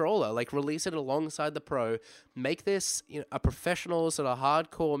Elite controller, like release it alongside the Pro, make this a professional sort of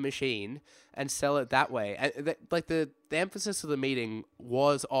hardcore machine, and sell it that way. And the emphasis of the meeting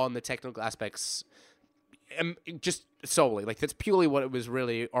was on the technical aspects. Just solely, like, that's purely what it was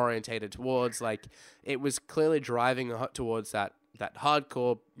really orientated towards. Like, it was clearly driving towards that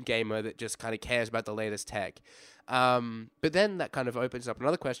hardcore gamer that just kind of cares about the latest tech. But then that kind of opens up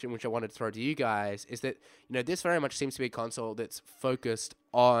another question, which I wanted to throw to you guys, is that, this very much seems to be a console that's focused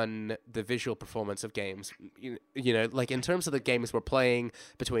on the visual performance of games. Like, in terms of the games we're playing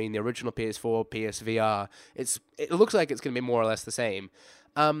between the original PS4, PSVR, it looks like it's going to be more or less the same.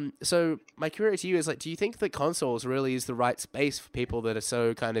 So my query to you is, like, do you think that consoles really is the right space for people that are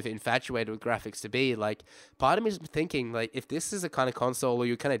so kind of infatuated with graphics to be? Like, part of me is thinking, like, if this is a kind of console, or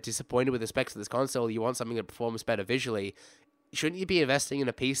you're kind of disappointed with the specs of this console, you want something that performs better visually, shouldn't you be investing in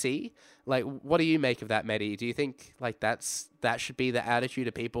a PC? Like, what do you make of that, Mehdi? Do you think like that should be the attitude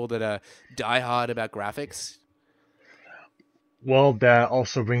of people that are diehard about graphics? Well, that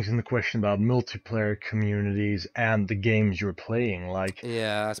also brings in the question about multiplayer communities and the games you're playing. Like,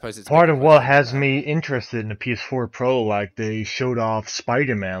 Yeah, I suppose it's a part bigger of what question than has that. me interested in the PS4 Pro, like they showed off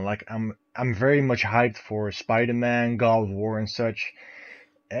Spider-Man. Like, I'm very much hyped for Spider-Man, God of War, and such.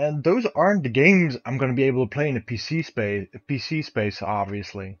 And those aren't the games I'm going to be able to play in the PC space,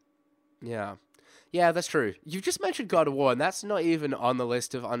 obviously. Yeah. Yeah, that's true. You've just mentioned God of War, and that's not even on the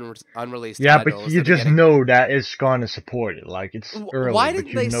list of unreleased Yeah, but titles you that are just getting. know that it's going to support it. Like, it's early, Why but didn't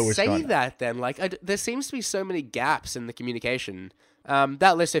you they know it's say gonna. that then? Like, there seems to be so many gaps in the communication.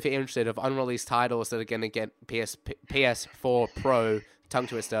 That list, if you're interested, of unreleased titles that are going to get PS4 Pro tongue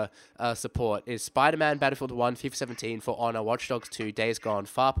twister support is Spider-Man, Battlefield 1, FIFA 17, For Honor, Watch Dogs 2, Days Gone,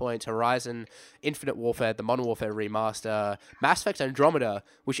 Farpoint, Horizon, Infinite Warfare, the Modern Warfare remaster, Mass Effect Andromeda,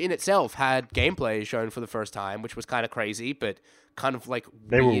 which in itself had gameplay shown for the first time, which was kind of crazy, but kind of like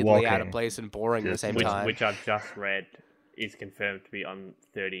They were weirdly out of walking. place and boring at the same Just time. Which I've just read is confirmed to be on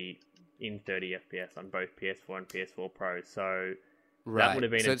 30 FPS on both PS4 and PS4 Pro. So that would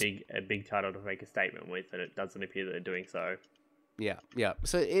have been a big title to make a statement with, and it doesn't appear that they're doing so. Yeah, yeah.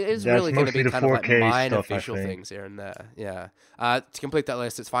 So it is That's really going to mostly be the kind of like 4K minor stuff, I visual think. things here and there. Yeah. To complete that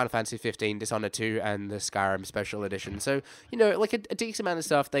list, it's Final Fantasy 15, Dishonored 2, and the Skyrim Special Edition. So, like a decent amount of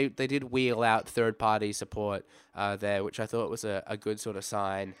stuff. They did wheel out third-party support there, which I thought was a good sort of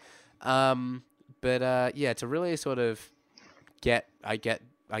sign. But yeah, to really sort of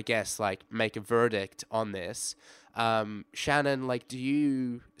I guess, like, make a verdict on this, Shannon, like, do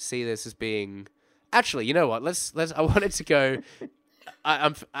you see this as being... Actually, you know what? Let's. I wanted to go.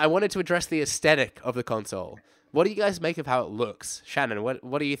 I wanted to address the aesthetic of the console. What do you guys make of how it looks, Shannon?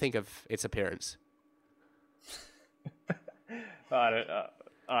 What do you think of its appearance? I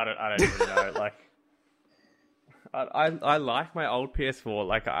don't even know. Like, I like my old PS4.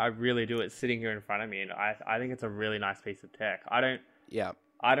 Like, I really do. It's sitting here in front of me, and I think it's a really nice piece of tech. Yeah.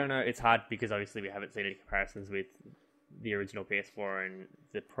 I don't know. It's hard because obviously we haven't seen any comparisons with the original PS4 and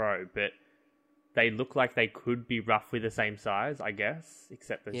the Pro, but they look like they could be roughly the same size, I guess,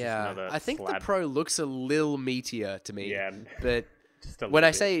 except there's just another I think slab. the Pro looks a little meatier to me. Yeah. But Just a when little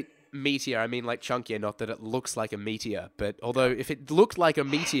I bit. say meteor, I mean like chunkier, not that it looks like a meteor. But although if it looked like a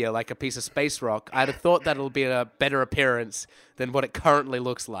meteor, like a piece of space rock, I'd have thought that it'll be a better appearance than what it currently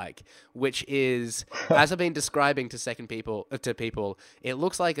looks like, which is, as I've been describing to people, it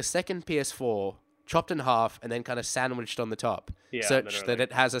looks like a second PS4 chopped in half and then kind of sandwiched on the top, such literally. that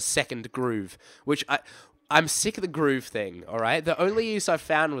it has a second groove, which I'm sick of the groove thing, all right? The only use I've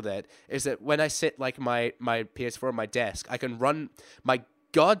found with it is that when I sit like my PS4 on my desk, I can run my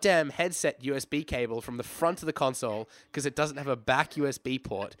goddamn headset USB cable from the front of the console, because it doesn't have a back USB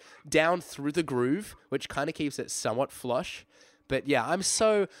port, down through the groove, which kind of keeps it somewhat flush. But yeah, I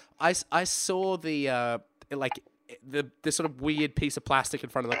saw the like the sort of weird piece of plastic in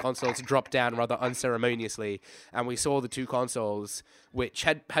front of the consoles drop down rather unceremoniously, and we saw the two consoles, which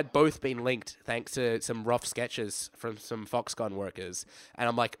had both been linked thanks to some rough sketches from some Foxconn workers, and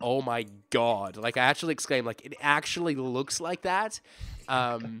I'm like, oh my god, like I actually exclaimed, like, it actually looks like that.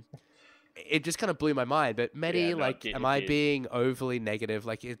 It just kind of blew my mind. But Mehdi, like, am I being overly negative?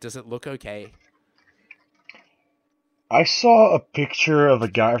 Like, does it look okay? I saw a picture of a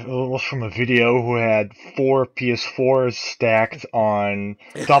guy, it was from a video, who had 4 PS4s stacked on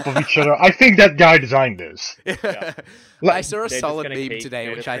top of each other. I think that guy designed this. I Like, saw a They're solid just gonna meme today,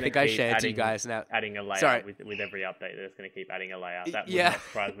 they're which just I gonna think I keep shared to you guys now. adding a layout Sorry. with every update. They're just going to keep adding a layout. That would Yeah. not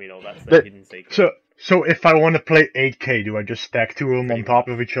surprise me at all. That's the hidden secret. So if I want to play 8K, do I just stack 2 of them on top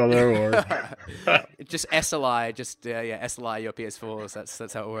of each other, or? Just SLI, SLI your PS4s.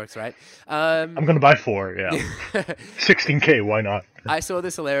 That's how it works, right? I'm gonna buy 4, yeah. 16K, why not? I saw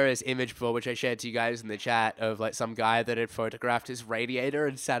this hilarious image before, which I shared to you guys in the chat, of like some guy that had photographed his radiator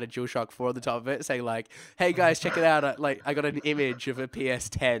and sat a DualShock 4 on the top of it, saying like, "Hey guys, check it out! I got an image of a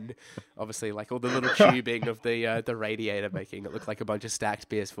PS10." Obviously, like all the little tubing of the radiator, making it look like a bunch of stacked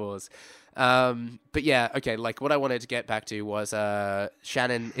PS4s. But yeah, okay. Like what I wanted to get back to was,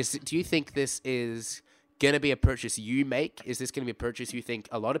 Shannon, do you think this is going to be a purchase you make? Is this going to be a purchase you think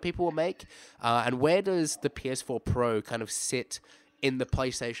a lot of people will make? And where does the PS4 Pro kind of sit in the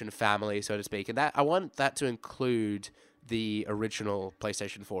PlayStation family, so to speak? And that I want that to include the original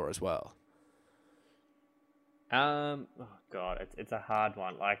PlayStation 4 as well. Oh god, it's a hard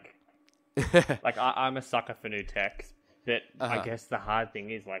one. Like I'm a sucker for new tech, but I guess the hard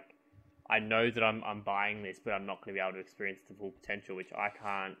thing is, like, I know that I'm buying this, but I'm not going to be able to experience the full potential, which I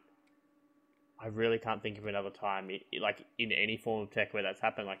I really can't think of another time, like in any form of tech where that's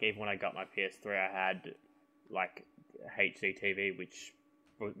happened. Like even when I got my PS3, I had like HD TV, which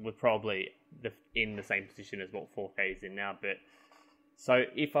was probably in the same position as what 4K is in now. But so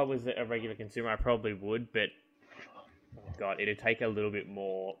if I was a regular consumer, I probably would, but oh God, it'd take a little bit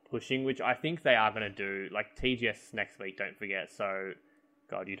more pushing, which I think they are going to do. Like TGS next week, don't forget. So,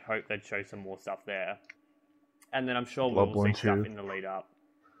 God, you'd hope they'd show some more stuff there. And then I'm sure we'll see stuff in the lead up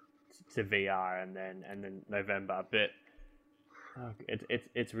to VR and then November. But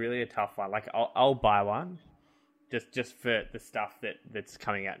it's really a tough one. Like I'll buy one just for the stuff that's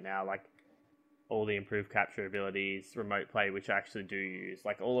coming out now, like all the improved capture abilities, remote play, which I actually do use.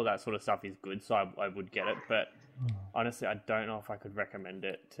 Like all of that sort of stuff is good, so I would get it. But honestly, I don't know if I could recommend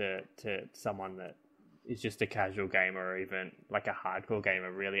it to someone that is just a casual gamer or even like a hardcore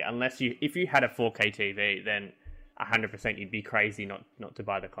gamer, really. Unless if you had a 4K TV, then 100% you'd be crazy not to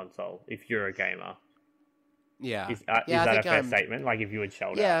buy the console if you're a gamer. Yeah. Is that a fair statement? Like if you had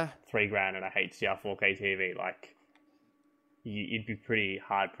shelled out $3,000 on a HDR 4K TV, like you'd be pretty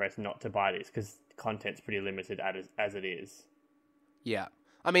hard pressed not to buy this because content's pretty limited as it is. Yeah.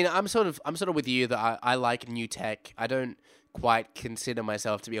 I mean, I'm sort of with you that I like new tech. I don't quite consider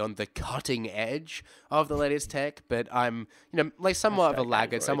myself to be on the cutting edge of the latest tech, but I'm, like somewhat of a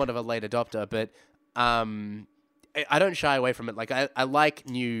laggard, somewhat of a late adopter, but I don't shy away from it. Like I like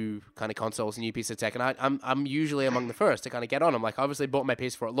new kind of consoles, new piece of tech, and I'm usually among the first to kind of get on. I'm like, obviously bought my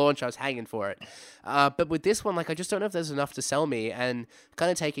PS4 at launch. I was hanging for it, but with this one, like I just don't know if there's enough to sell me, and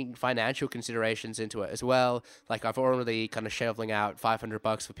kind of taking financial considerations into it as well. Like I've already kind of shoveling out $500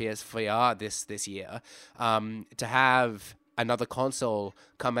 for PSVR this year. To have another console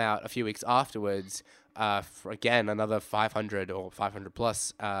come out a few weeks afterwards, for again another 500 or 500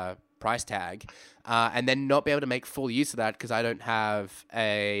 plus price tag, and then not be able to make full use of that because I don't have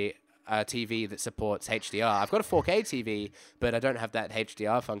a TV that supports HDR. I've got a 4K TV, but I don't have that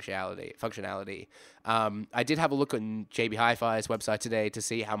HDR functionality. I did have a look on JB Hi-Fi's website today to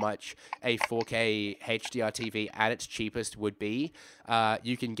see how much a 4K HDR TV at its cheapest would be.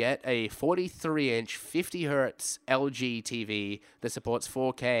 You can get a 43-inch 50 hertz LG TV that supports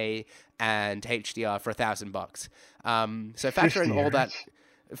 4K and HDR for $1,000. So factoring all that.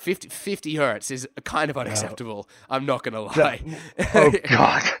 50 hertz is kind of unacceptable. I'm not going to lie. Oh,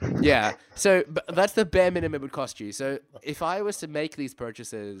 God. Yeah. So but that's the bare minimum it would cost you. So if I was to make these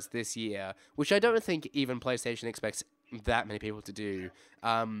purchases this year, which I don't think even PlayStation expects that many people to do,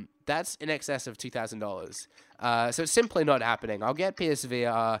 that's in excess of $2,000. So it's simply not happening. I'll get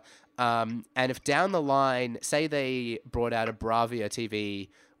PSVR, and if down the line, say they brought out a Bravia TV,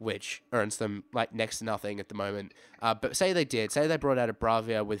 which earns them like next to nothing at the moment. But say they brought out a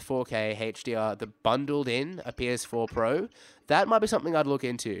Bravia with 4K HDR that bundled in a PS4 Pro, that might be something I'd look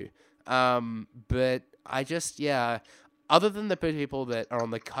into. But I just, other than the people that are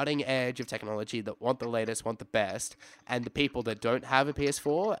on the cutting edge of technology, that want the latest, want the best, and the people that don't have a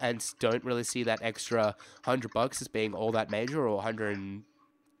PS4 and don't really see that extra $100 as being all that major, or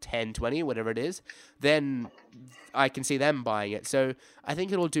 110, 20, whatever it is, then I can see them buying it. So I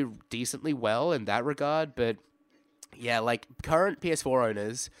think it'll do decently well in that regard. But yeah, like current PS4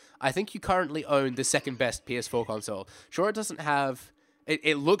 owners, I think you currently own the second best PS4 console. Sure, it doesn't have...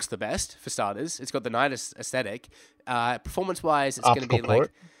 It looks the best, for starters. It's got the nicest aesthetic. Performance-wise, it's going to be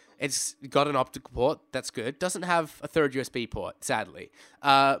like... It's got an optical port. That's good. Doesn't have a third USB port, sadly.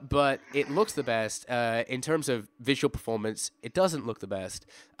 But it looks the best. In terms of visual performance, it doesn't look the best.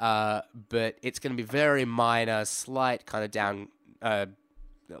 But it's going to be very minor, slight kind of down...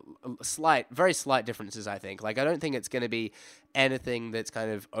 very slight differences, I think. Like, I don't think it's going to be anything that's kind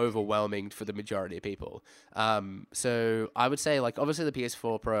of overwhelming for the majority of people. So I would say, like, obviously the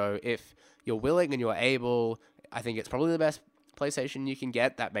PS4 Pro, if you're willing and you're able, I think it's probably the best PlayStation you can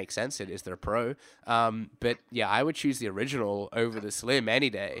get. That makes sense. It is their Pro. But yeah, I would choose the original over the Slim any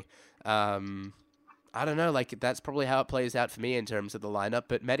day. I don't know, like that's probably how it plays out for me in terms of the lineup.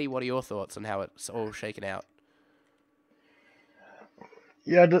 But Mehdi, what are your thoughts on how it's all shaken out?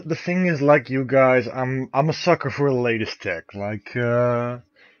 Yeah, the thing is, like you guys, I'm a sucker for the latest tech. Like,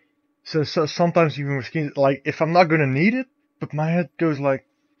 so sometimes even with skins, like if I'm not gonna need it, but my head goes like,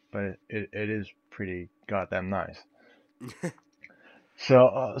 but it is pretty goddamn nice. So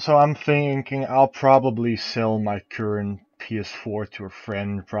I'm thinking I'll probably sell my current PS4 to a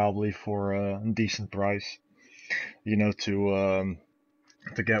friend, probably for a decent price, to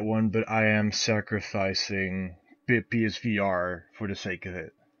get one. But I am sacrificing PSVR for the sake of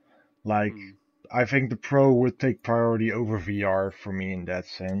it. Like, I think the Pro would take priority over VR for me in that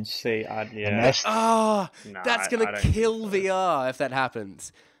sense. See, that's gonna kill VR if that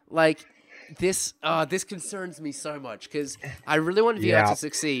happens. Like, this concerns me so much because I really want VR Yeah. to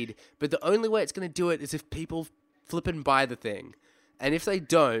succeed, but the only way it's going to do it is if people flip and buy the thing. And if they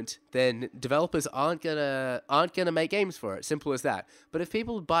don't, then developers aren't gonna make games for it. Simple as that. But if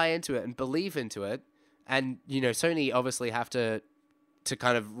people buy into it and believe into it, and Sony obviously have to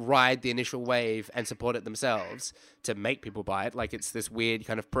kind of ride the initial wave and support it themselves to make people buy it. Like it's this weird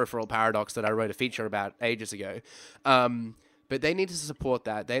kind of peripheral paradox that I wrote a feature about ages ago. But they need to support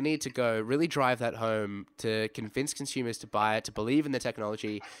that. They need to go really drive that home to convince consumers to buy it, to believe in the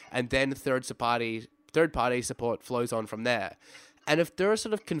technology, and then third-party support flows on from there. And if they're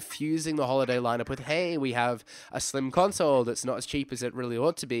sort of confusing the holiday lineup with, hey, we have a slim console that's not as cheap as it really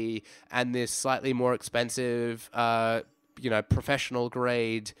ought to be, and this slightly more expensive, professional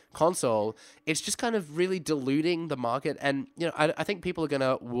grade console, it's just kind of really diluting the market. And, I think people are going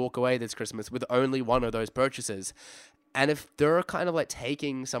to walk away this Christmas with only one of those purchases. And if they're kind of like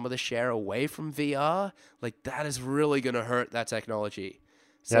taking some of the share away from VR, like that is really going to hurt that technology.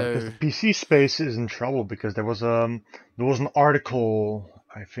 Yeah, because the PC space is in trouble because there was an article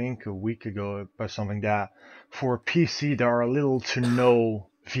I think a week ago about something that for PC there are little to no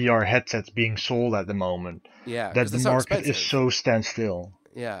VR headsets being sold at the moment. Yeah, That the they're so market is expensive. so standstill.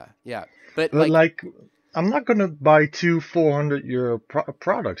 Yeah. But like, I'm not gonna buy two 400 euro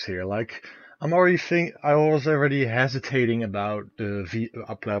products here. Like, I was already hesitating about the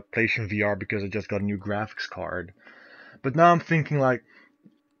PlayStation VR because I just got a new graphics card. But now I'm thinking like,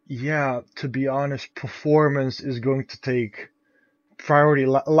 yeah, to be honest, performance is going to take priority.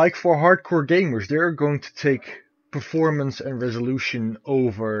 Like for hardcore gamers, they're going to take performance and resolution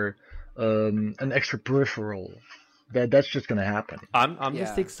over an extra peripheral. That's just going to happen. I'm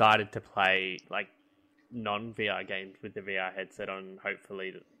just Yeah. excited to play like non-VR games with the VR headset on.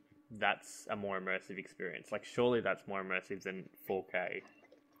 Hopefully, that's a more immersive experience. Like, surely that's more immersive than 4K.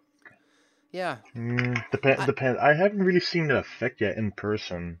 yeah. Depend. I haven't really seen the effect yet in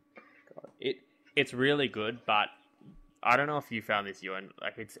person. It's really good, but I don't know if you found this, Ewan.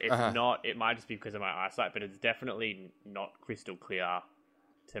 Like, it's not. It might just be because of my eyesight, but it's definitely not crystal clear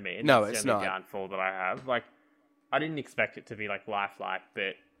to me. And No, that's it's the only not. downfall that I have. Like, I didn't expect it to be like lifelike,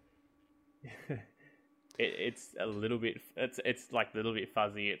 but it's a little bit. It's like a little bit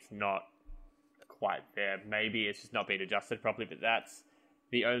fuzzy. It's not quite there. Maybe it's just not been adjusted properly, but that's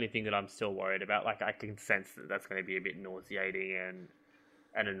the only thing that I'm still worried about. Like, I can sense that that's going to be a bit nauseating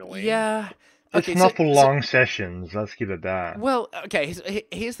and annoying. Yeah. It's not for long sessions. Let's keep it that. Well, okay.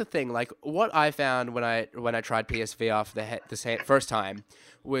 Here's the thing. Like, what I found when I tried PSVR for the first time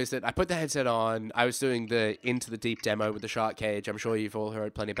was that I put the headset on. I was doing the Into the Deep demo with the shark cage. I'm sure you've all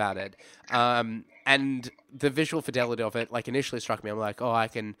heard plenty about it. And the visual fidelity of it, like, initially struck me. I'm like, oh, I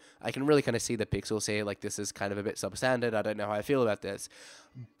can really kind of see the pixels here. Like, this is kind of a bit substandard. I don't know how I feel about this,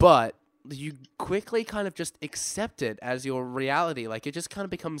 but you quickly kind of just accept it as your reality. Like, it just kind of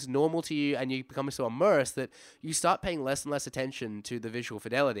becomes normal to you, and you become so immersed that you start paying less and less attention to the visual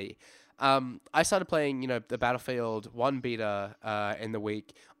fidelity. I started playing, the Battlefield 1 beta in the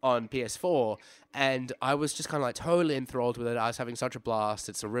week on PS4, and I was just kind of like totally enthralled with it. I was having such a blast.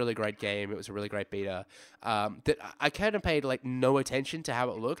 It's a really great game. It was a really great beta. That I kind of paid like no attention to how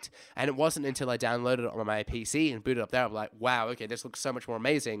it looked, and it wasn't until I downloaded it on my PC and booted up there, I'm like, wow, okay, this looks so much more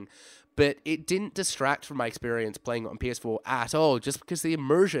amazing. But it didn't distract from my experience playing it on PS4 at all, just because the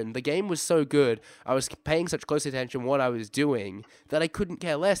immersion, the game was so good. I was paying such close attention to what I was doing that I couldn't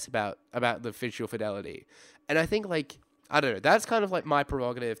care less about the visual fidelity. And I think, like, I don't know, that's kind of like my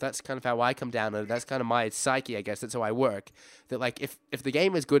prerogative. That's kind of how I come down on it. That's kind of my psyche, I guess. That's how I work. That, like, if the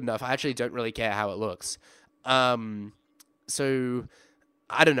game is good enough, I actually don't really care how it looks. So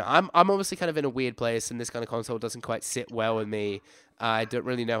I don't know. I'm obviously kind of in a weird place, and this kind of console doesn't quite sit well with me. I don't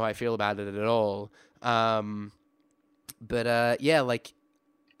really know how I feel about it at all. But yeah, like,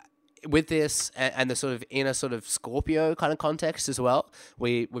 with this and the sort of inner sort of Scorpio kind of context as well,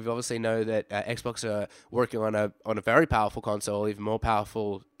 we've obviously know that Xbox are working on a very powerful console, even more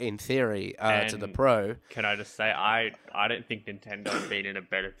powerful in theory to the Pro. Can I just say, I don't think Nintendo's been in a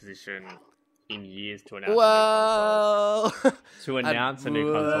better position in years to announce a new console. To announce a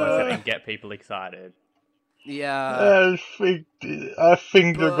new console, I said, and get people excited. Yeah. I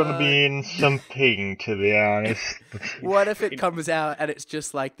think they're gonna be in something, to be honest. What if it comes out and it's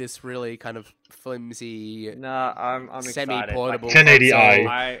just like this really kind of flimsy, I'm semi-portable excited.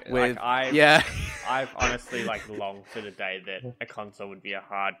 1080i. Yeah. I've honestly longed for the day that a console would be a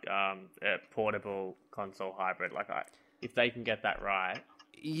hard, portable console hybrid. Like, if they can get that right.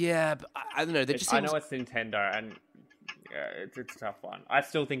 Yeah, but I don't know. I know it's Nintendo, and it's a tough one. I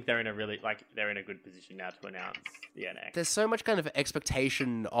still think they're in a good position now to announce the NX. There's so much kind of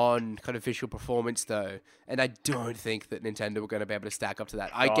expectation on kind of visual performance, though, and I don't think that Nintendo were going to be able to stack up to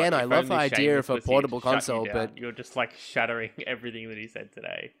that. God, Again, I love the only idea of Seamus a was here portable to shut you console, down. but You're just like shattering everything that he said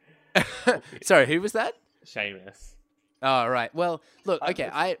today. sorry, who was that? Seamus. Oh, right. Well, look,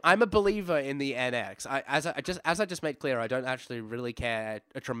 okay, I'm a believer in the NX. As I just made clear, I don't actually really care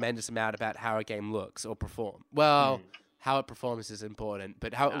a tremendous amount about how a game looks or perform. Well, how it performs is important,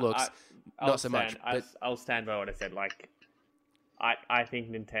 but how it looks, not so much. But I'll stand by what I said. Like, I think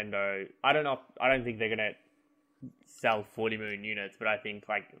Nintendo. I don't think they're gonna sell 40 million units, but I think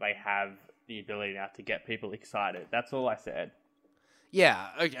like they have the ability now to get people excited. That's all I said. yeah,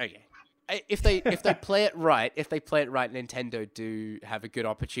 okay. If they play it right, Nintendo do have a good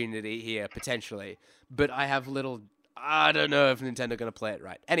opportunity here potentially. But I don't know if Nintendo going to play it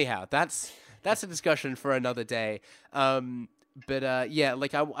right. Anyhow, that's a discussion for another day. Yeah,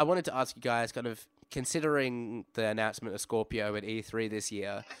 like I wanted to ask you guys, kind of considering the announcement of Scorpio at E3 this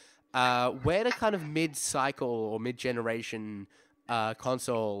year, where do kind of mid-cycle or mid-generation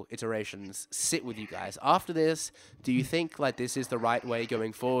console iterations sit with you guys? After this, do you think like this is the right way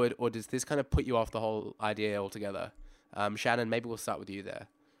going forward, or does this kind of put you off the whole idea altogether? Shannon, maybe we'll start with you there.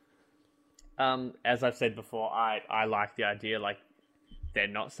 As I've said before, I like the idea. Like, they're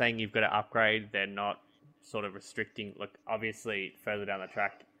not saying you've got to upgrade. They're not sort of restricting. Look, obviously, further down the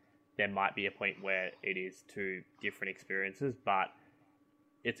track, there might be a point where it is two different experiences, but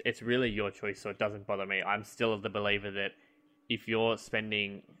it's really your choice, so it doesn't bother me. I'm still of the believer that if you're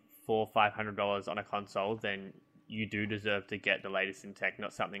spending $400-500 on a console, then you do deserve to get the latest in tech,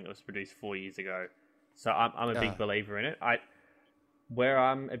 not something that was produced 4 years ago. So I'm a big believer in it. Where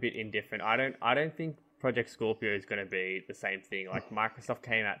I'm a bit indifferent, I don't think Project Scorpio is going to be the same thing. Like, Microsoft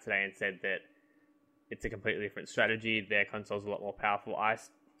came out today and said that it's a completely different strategy. Their console's a lot more powerful.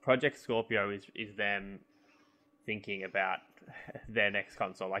 Project Scorpio is them thinking about their next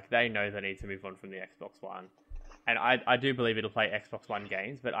console. Like, they know they need to move on from the Xbox One. And I do believe it'll play Xbox One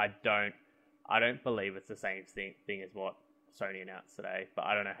games, but I don't believe it's the same thing as what Sony announced today. But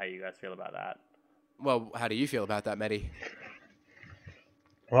I don't know how you guys feel about that. Well, how do you feel about that, Mehdi?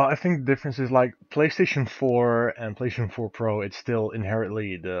 Well, I think the difference is like PlayStation 4 and PlayStation 4 Pro, it's still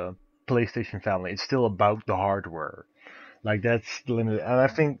inherently the PlayStation family. It's still about the hardware. Like, that's limited. And I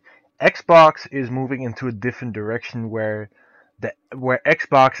think Xbox is moving into a different direction where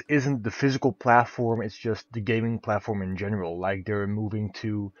Xbox isn't the physical platform, it's just the gaming platform in general. Like, they're moving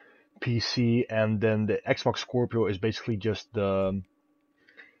to PC, and then the Xbox Scorpio is basically just the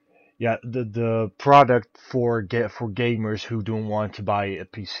product for gamers who don't want to buy a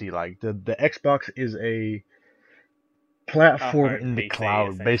PC. Like, the Xbox is a platform in the PC,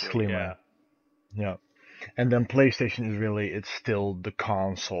 cloud, basically, yeah. man. Yeah. And then PlayStation is really, it's still the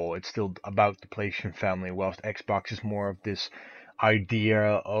console. It's still about the PlayStation family, whilst Xbox is more of this idea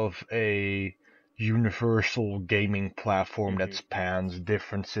of a universal gaming platform that spans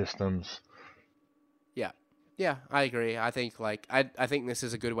different systems. Yeah, I agree. I think I think this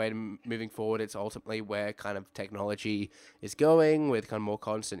is a good way to moving forward. It's ultimately where kind of technology is going, with kind of more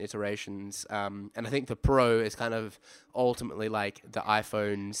constant iterations. And I think the Pro is kind of ultimately like the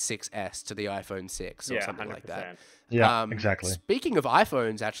iPhone 6S to the iPhone 6 or something 100%. like that. Yeah, exactly. Speaking of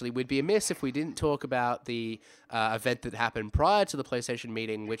iPhones, actually, we'd be amiss if we didn't talk about the event that happened prior to the PlayStation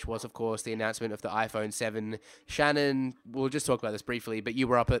meeting, which was, of course, the announcement of the iPhone 7. Shannon, we'll just talk about this briefly, but you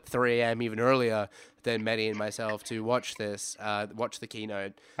were up at 3 a.m. even earlier than Mehdi and myself to watch the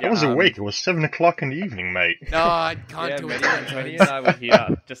keynote. I was awake. It was 7 o'clock in the evening, mate. No, I can't do it. Mehdi and I were here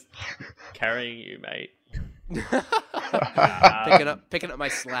just carrying you, mate. Picking up my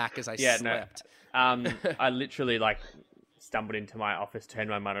slack as I slept. I literally stumbled into my office, turned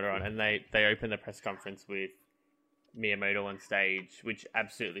my monitor on, and they opened the press conference with Miyamoto on stage, which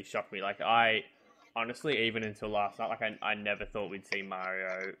absolutely shocked me. Like, I honestly, even until last night, I never thought we'd see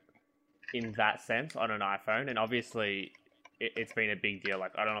Mario in that sense on an iPhone. And obviously it's been a big deal.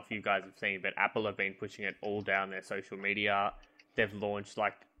 Like, I don't know if you guys have seen, but Apple have been pushing it all down their social media. They've launched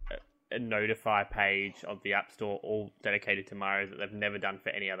a notify page of the App Store all dedicated to Mario that they've never done for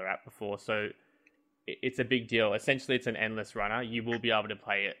any other app before. So it's a big deal. Essentially, it's an endless runner. You will be able to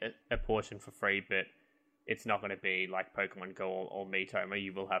play a portion for free, but it's not going to be like Pokemon Go or Miitomo.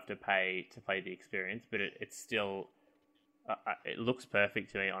 You will have to pay to play the experience, but it's still... it looks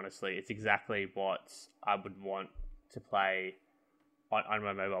perfect to me, honestly. It's exactly what I would want to play on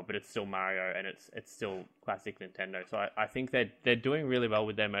my mobile, but it's still Mario, and it's still classic Nintendo. So I think they're doing really well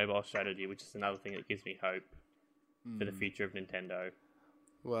with their mobile strategy, which is another thing that gives me hope for the future of Nintendo.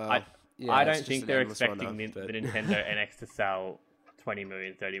 Well, Yeah, I it's don't just think an they're endless expecting runner, the Nintendo NX to sell 20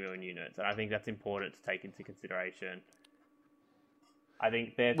 million, 30 million units. And I think that's important to take into consideration. I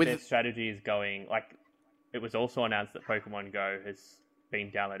think their strategy is going, like, it was also announced that Pokemon Go has been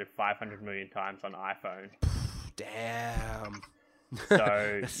downloaded 500 million times on iPhone. Damn.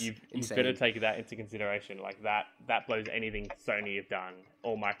 So you've got to take that into consideration. Like, that blows anything Sony have done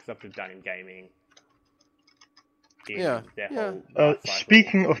or Microsoft have done in gaming. Whole life cycle.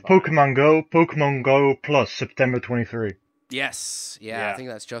 Speaking of Pokemon Go Plus, September 23. Yes, I think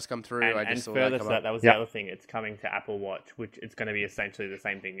that's just come through. And further to that was the other thing. It's coming to Apple Watch, which it's going to be essentially the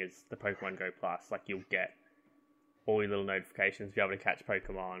same thing as the Pokemon Go Plus. Like, you'll get all your little notifications, be able to catch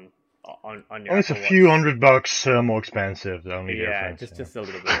Pokemon on your. It's a few $100 more expensive. The only difference. Just a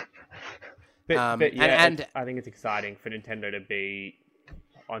little bit. But yeah, I think it's exciting for Nintendo to be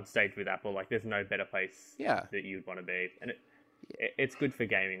on stage with Apple. Like, there's no better place that you'd want to be, and it's good for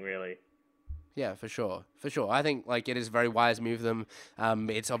gaming, really. Yeah, for sure. I think like it is a very wise move of them.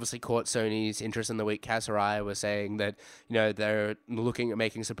 It's obviously caught Sony's interest in the week. Kaz Hirai was saying that they're looking at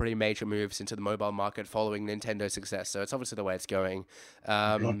making some pretty major moves into the mobile market following Nintendo's success. So it's obviously the way it's going.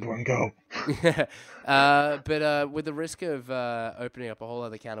 Bloodborne Go. But with the risk of opening up a whole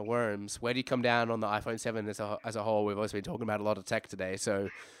other can of worms, where do you come down on the iPhone 7 as a whole? We've also been talking about a lot of tech today. So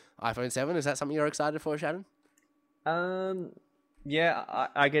iPhone 7, is that something you're excited for, Shannon? Yeah,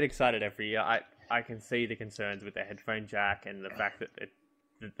 I get excited every year. I can see the concerns with the headphone jack and the fact that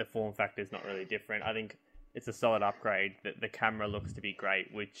the form factor is not really different. I think it's a solid upgrade. The camera looks to be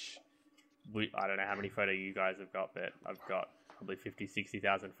great, which I don't know how many photos you guys have got, but I've got probably 50,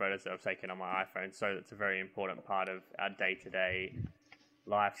 60,000 photos that I've taken on my iPhone. So it's a very important part of our day-to-day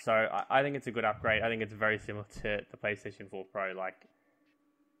life. So I think it's a good upgrade. I think it's very similar to the PlayStation 4 Pro. Like,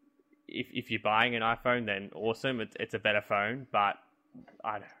 if you're buying an iPhone, then awesome. It's a better phone, but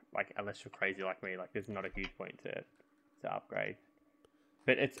unless you're crazy like me, like, there's not a huge point to upgrade.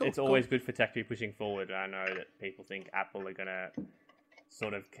 But it's always good for tech to be pushing forward. And I know that people think Apple are gonna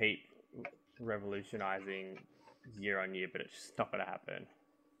sort of keep revolutionizing year on year, but it's just not gonna happen.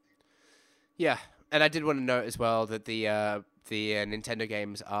 Yeah, and I did want to note as well that the Nintendo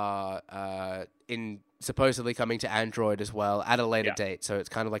games are supposedly coming to Android as well at a later date, so it's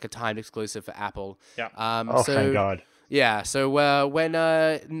kind of like a timed exclusive for Apple. Yeah. Thank God. Yeah, so when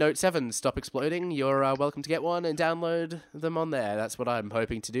Note 7 stop exploding, you're welcome to get one and download them on there. That's what I'm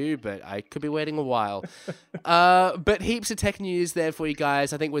hoping to do, but I could be waiting a while. But heaps of tech news there for you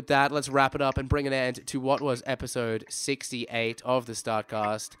guys. I think with that, let's wrap it up and bring an end to what was episode 68 of the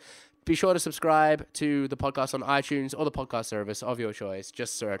Startcast. Be sure to subscribe to the podcast on iTunes or the podcast service of your choice.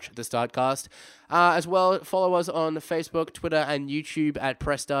 Just search The Startcast. As well, follow us on Facebook, Twitter, and YouTube at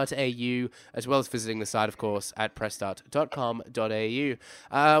PressStart.au, as well as visiting the site, of course, at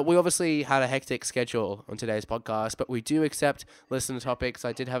pressstart.com.au. We obviously had a hectic schedule on today's podcast, but we do accept listener topics.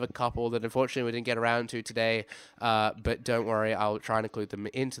 I did have a couple that unfortunately we didn't get around to today, but don't worry, I'll try and include them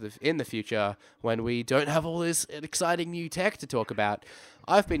in the future when we don't have all this exciting new tech to talk about.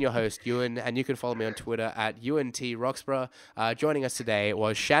 I've been your host, Ewan, and you can follow me on Twitter at UNTRoxborough. Joining us today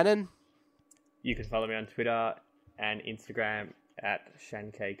was Shannon. You can follow me on Twitter and Instagram at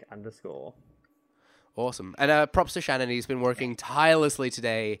shancake_. Awesome. And props to Shannon. He's been working tirelessly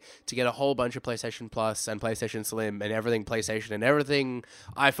today to get a whole bunch of PlayStation Plus and PlayStation Slim and everything PlayStation and everything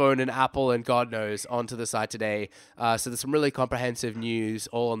iPhone and Apple and God knows onto the site today. So there's some really comprehensive news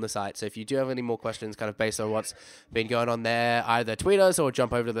all on the site. So if you do have any more questions kind of based on what's been going on there, either tweet us or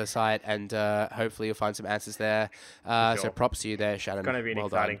jump over to the site and hopefully you'll find some answers there. Sure. So props to you there, Shannon. It's going to be an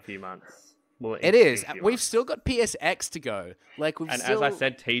exciting few months. Well, it is. We've still got PSX to go. As I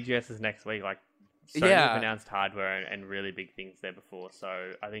said, TGS is next week. Like, Sony have announced hardware and really big things there before,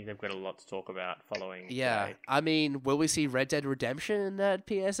 so I think they've got a lot to talk about following. Yeah, today. I mean, will we see Red Dead Redemption at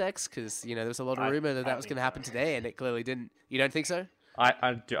PSX? Because there was a lot of rumor that was going to happen today, and it clearly didn't. You don't think so?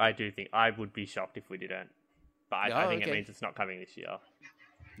 I do think. I would be shocked if we didn't, but I think it means it's not coming this year.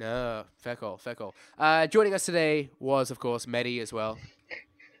 No, fair call. Joining us today was, of course, Mehdi as well.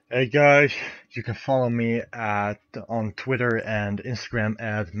 Hey guys, you can follow me on Twitter and Instagram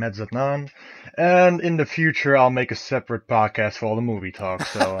at Medzatnan, and in the future I'll make a separate podcast for all the movie talk,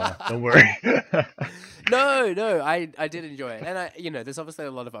 so don't worry. No, I did enjoy it, and there's obviously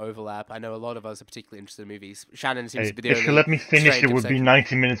a lot of overlap. I know a lot of us are particularly interested in movies. Shannon seems to be the only. If you let me finish, it would be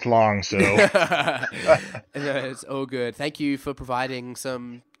 90 minutes long, so. No, it's all good. Thank you for providing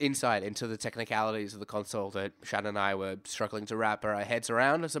some insight into the technicalities of the console that Shannon and I were struggling to wrap our heads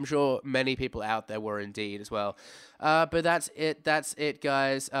around, as I'm sure many people out there were indeed as well. But that's it,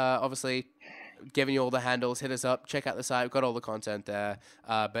 guys. Obviously, giving you all the handles. Hit us up. Check out the site. We've got all the content there.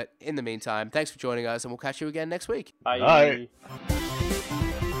 But in the meantime, thanks for joining us, and we'll catch you again next week. Bye. Bye.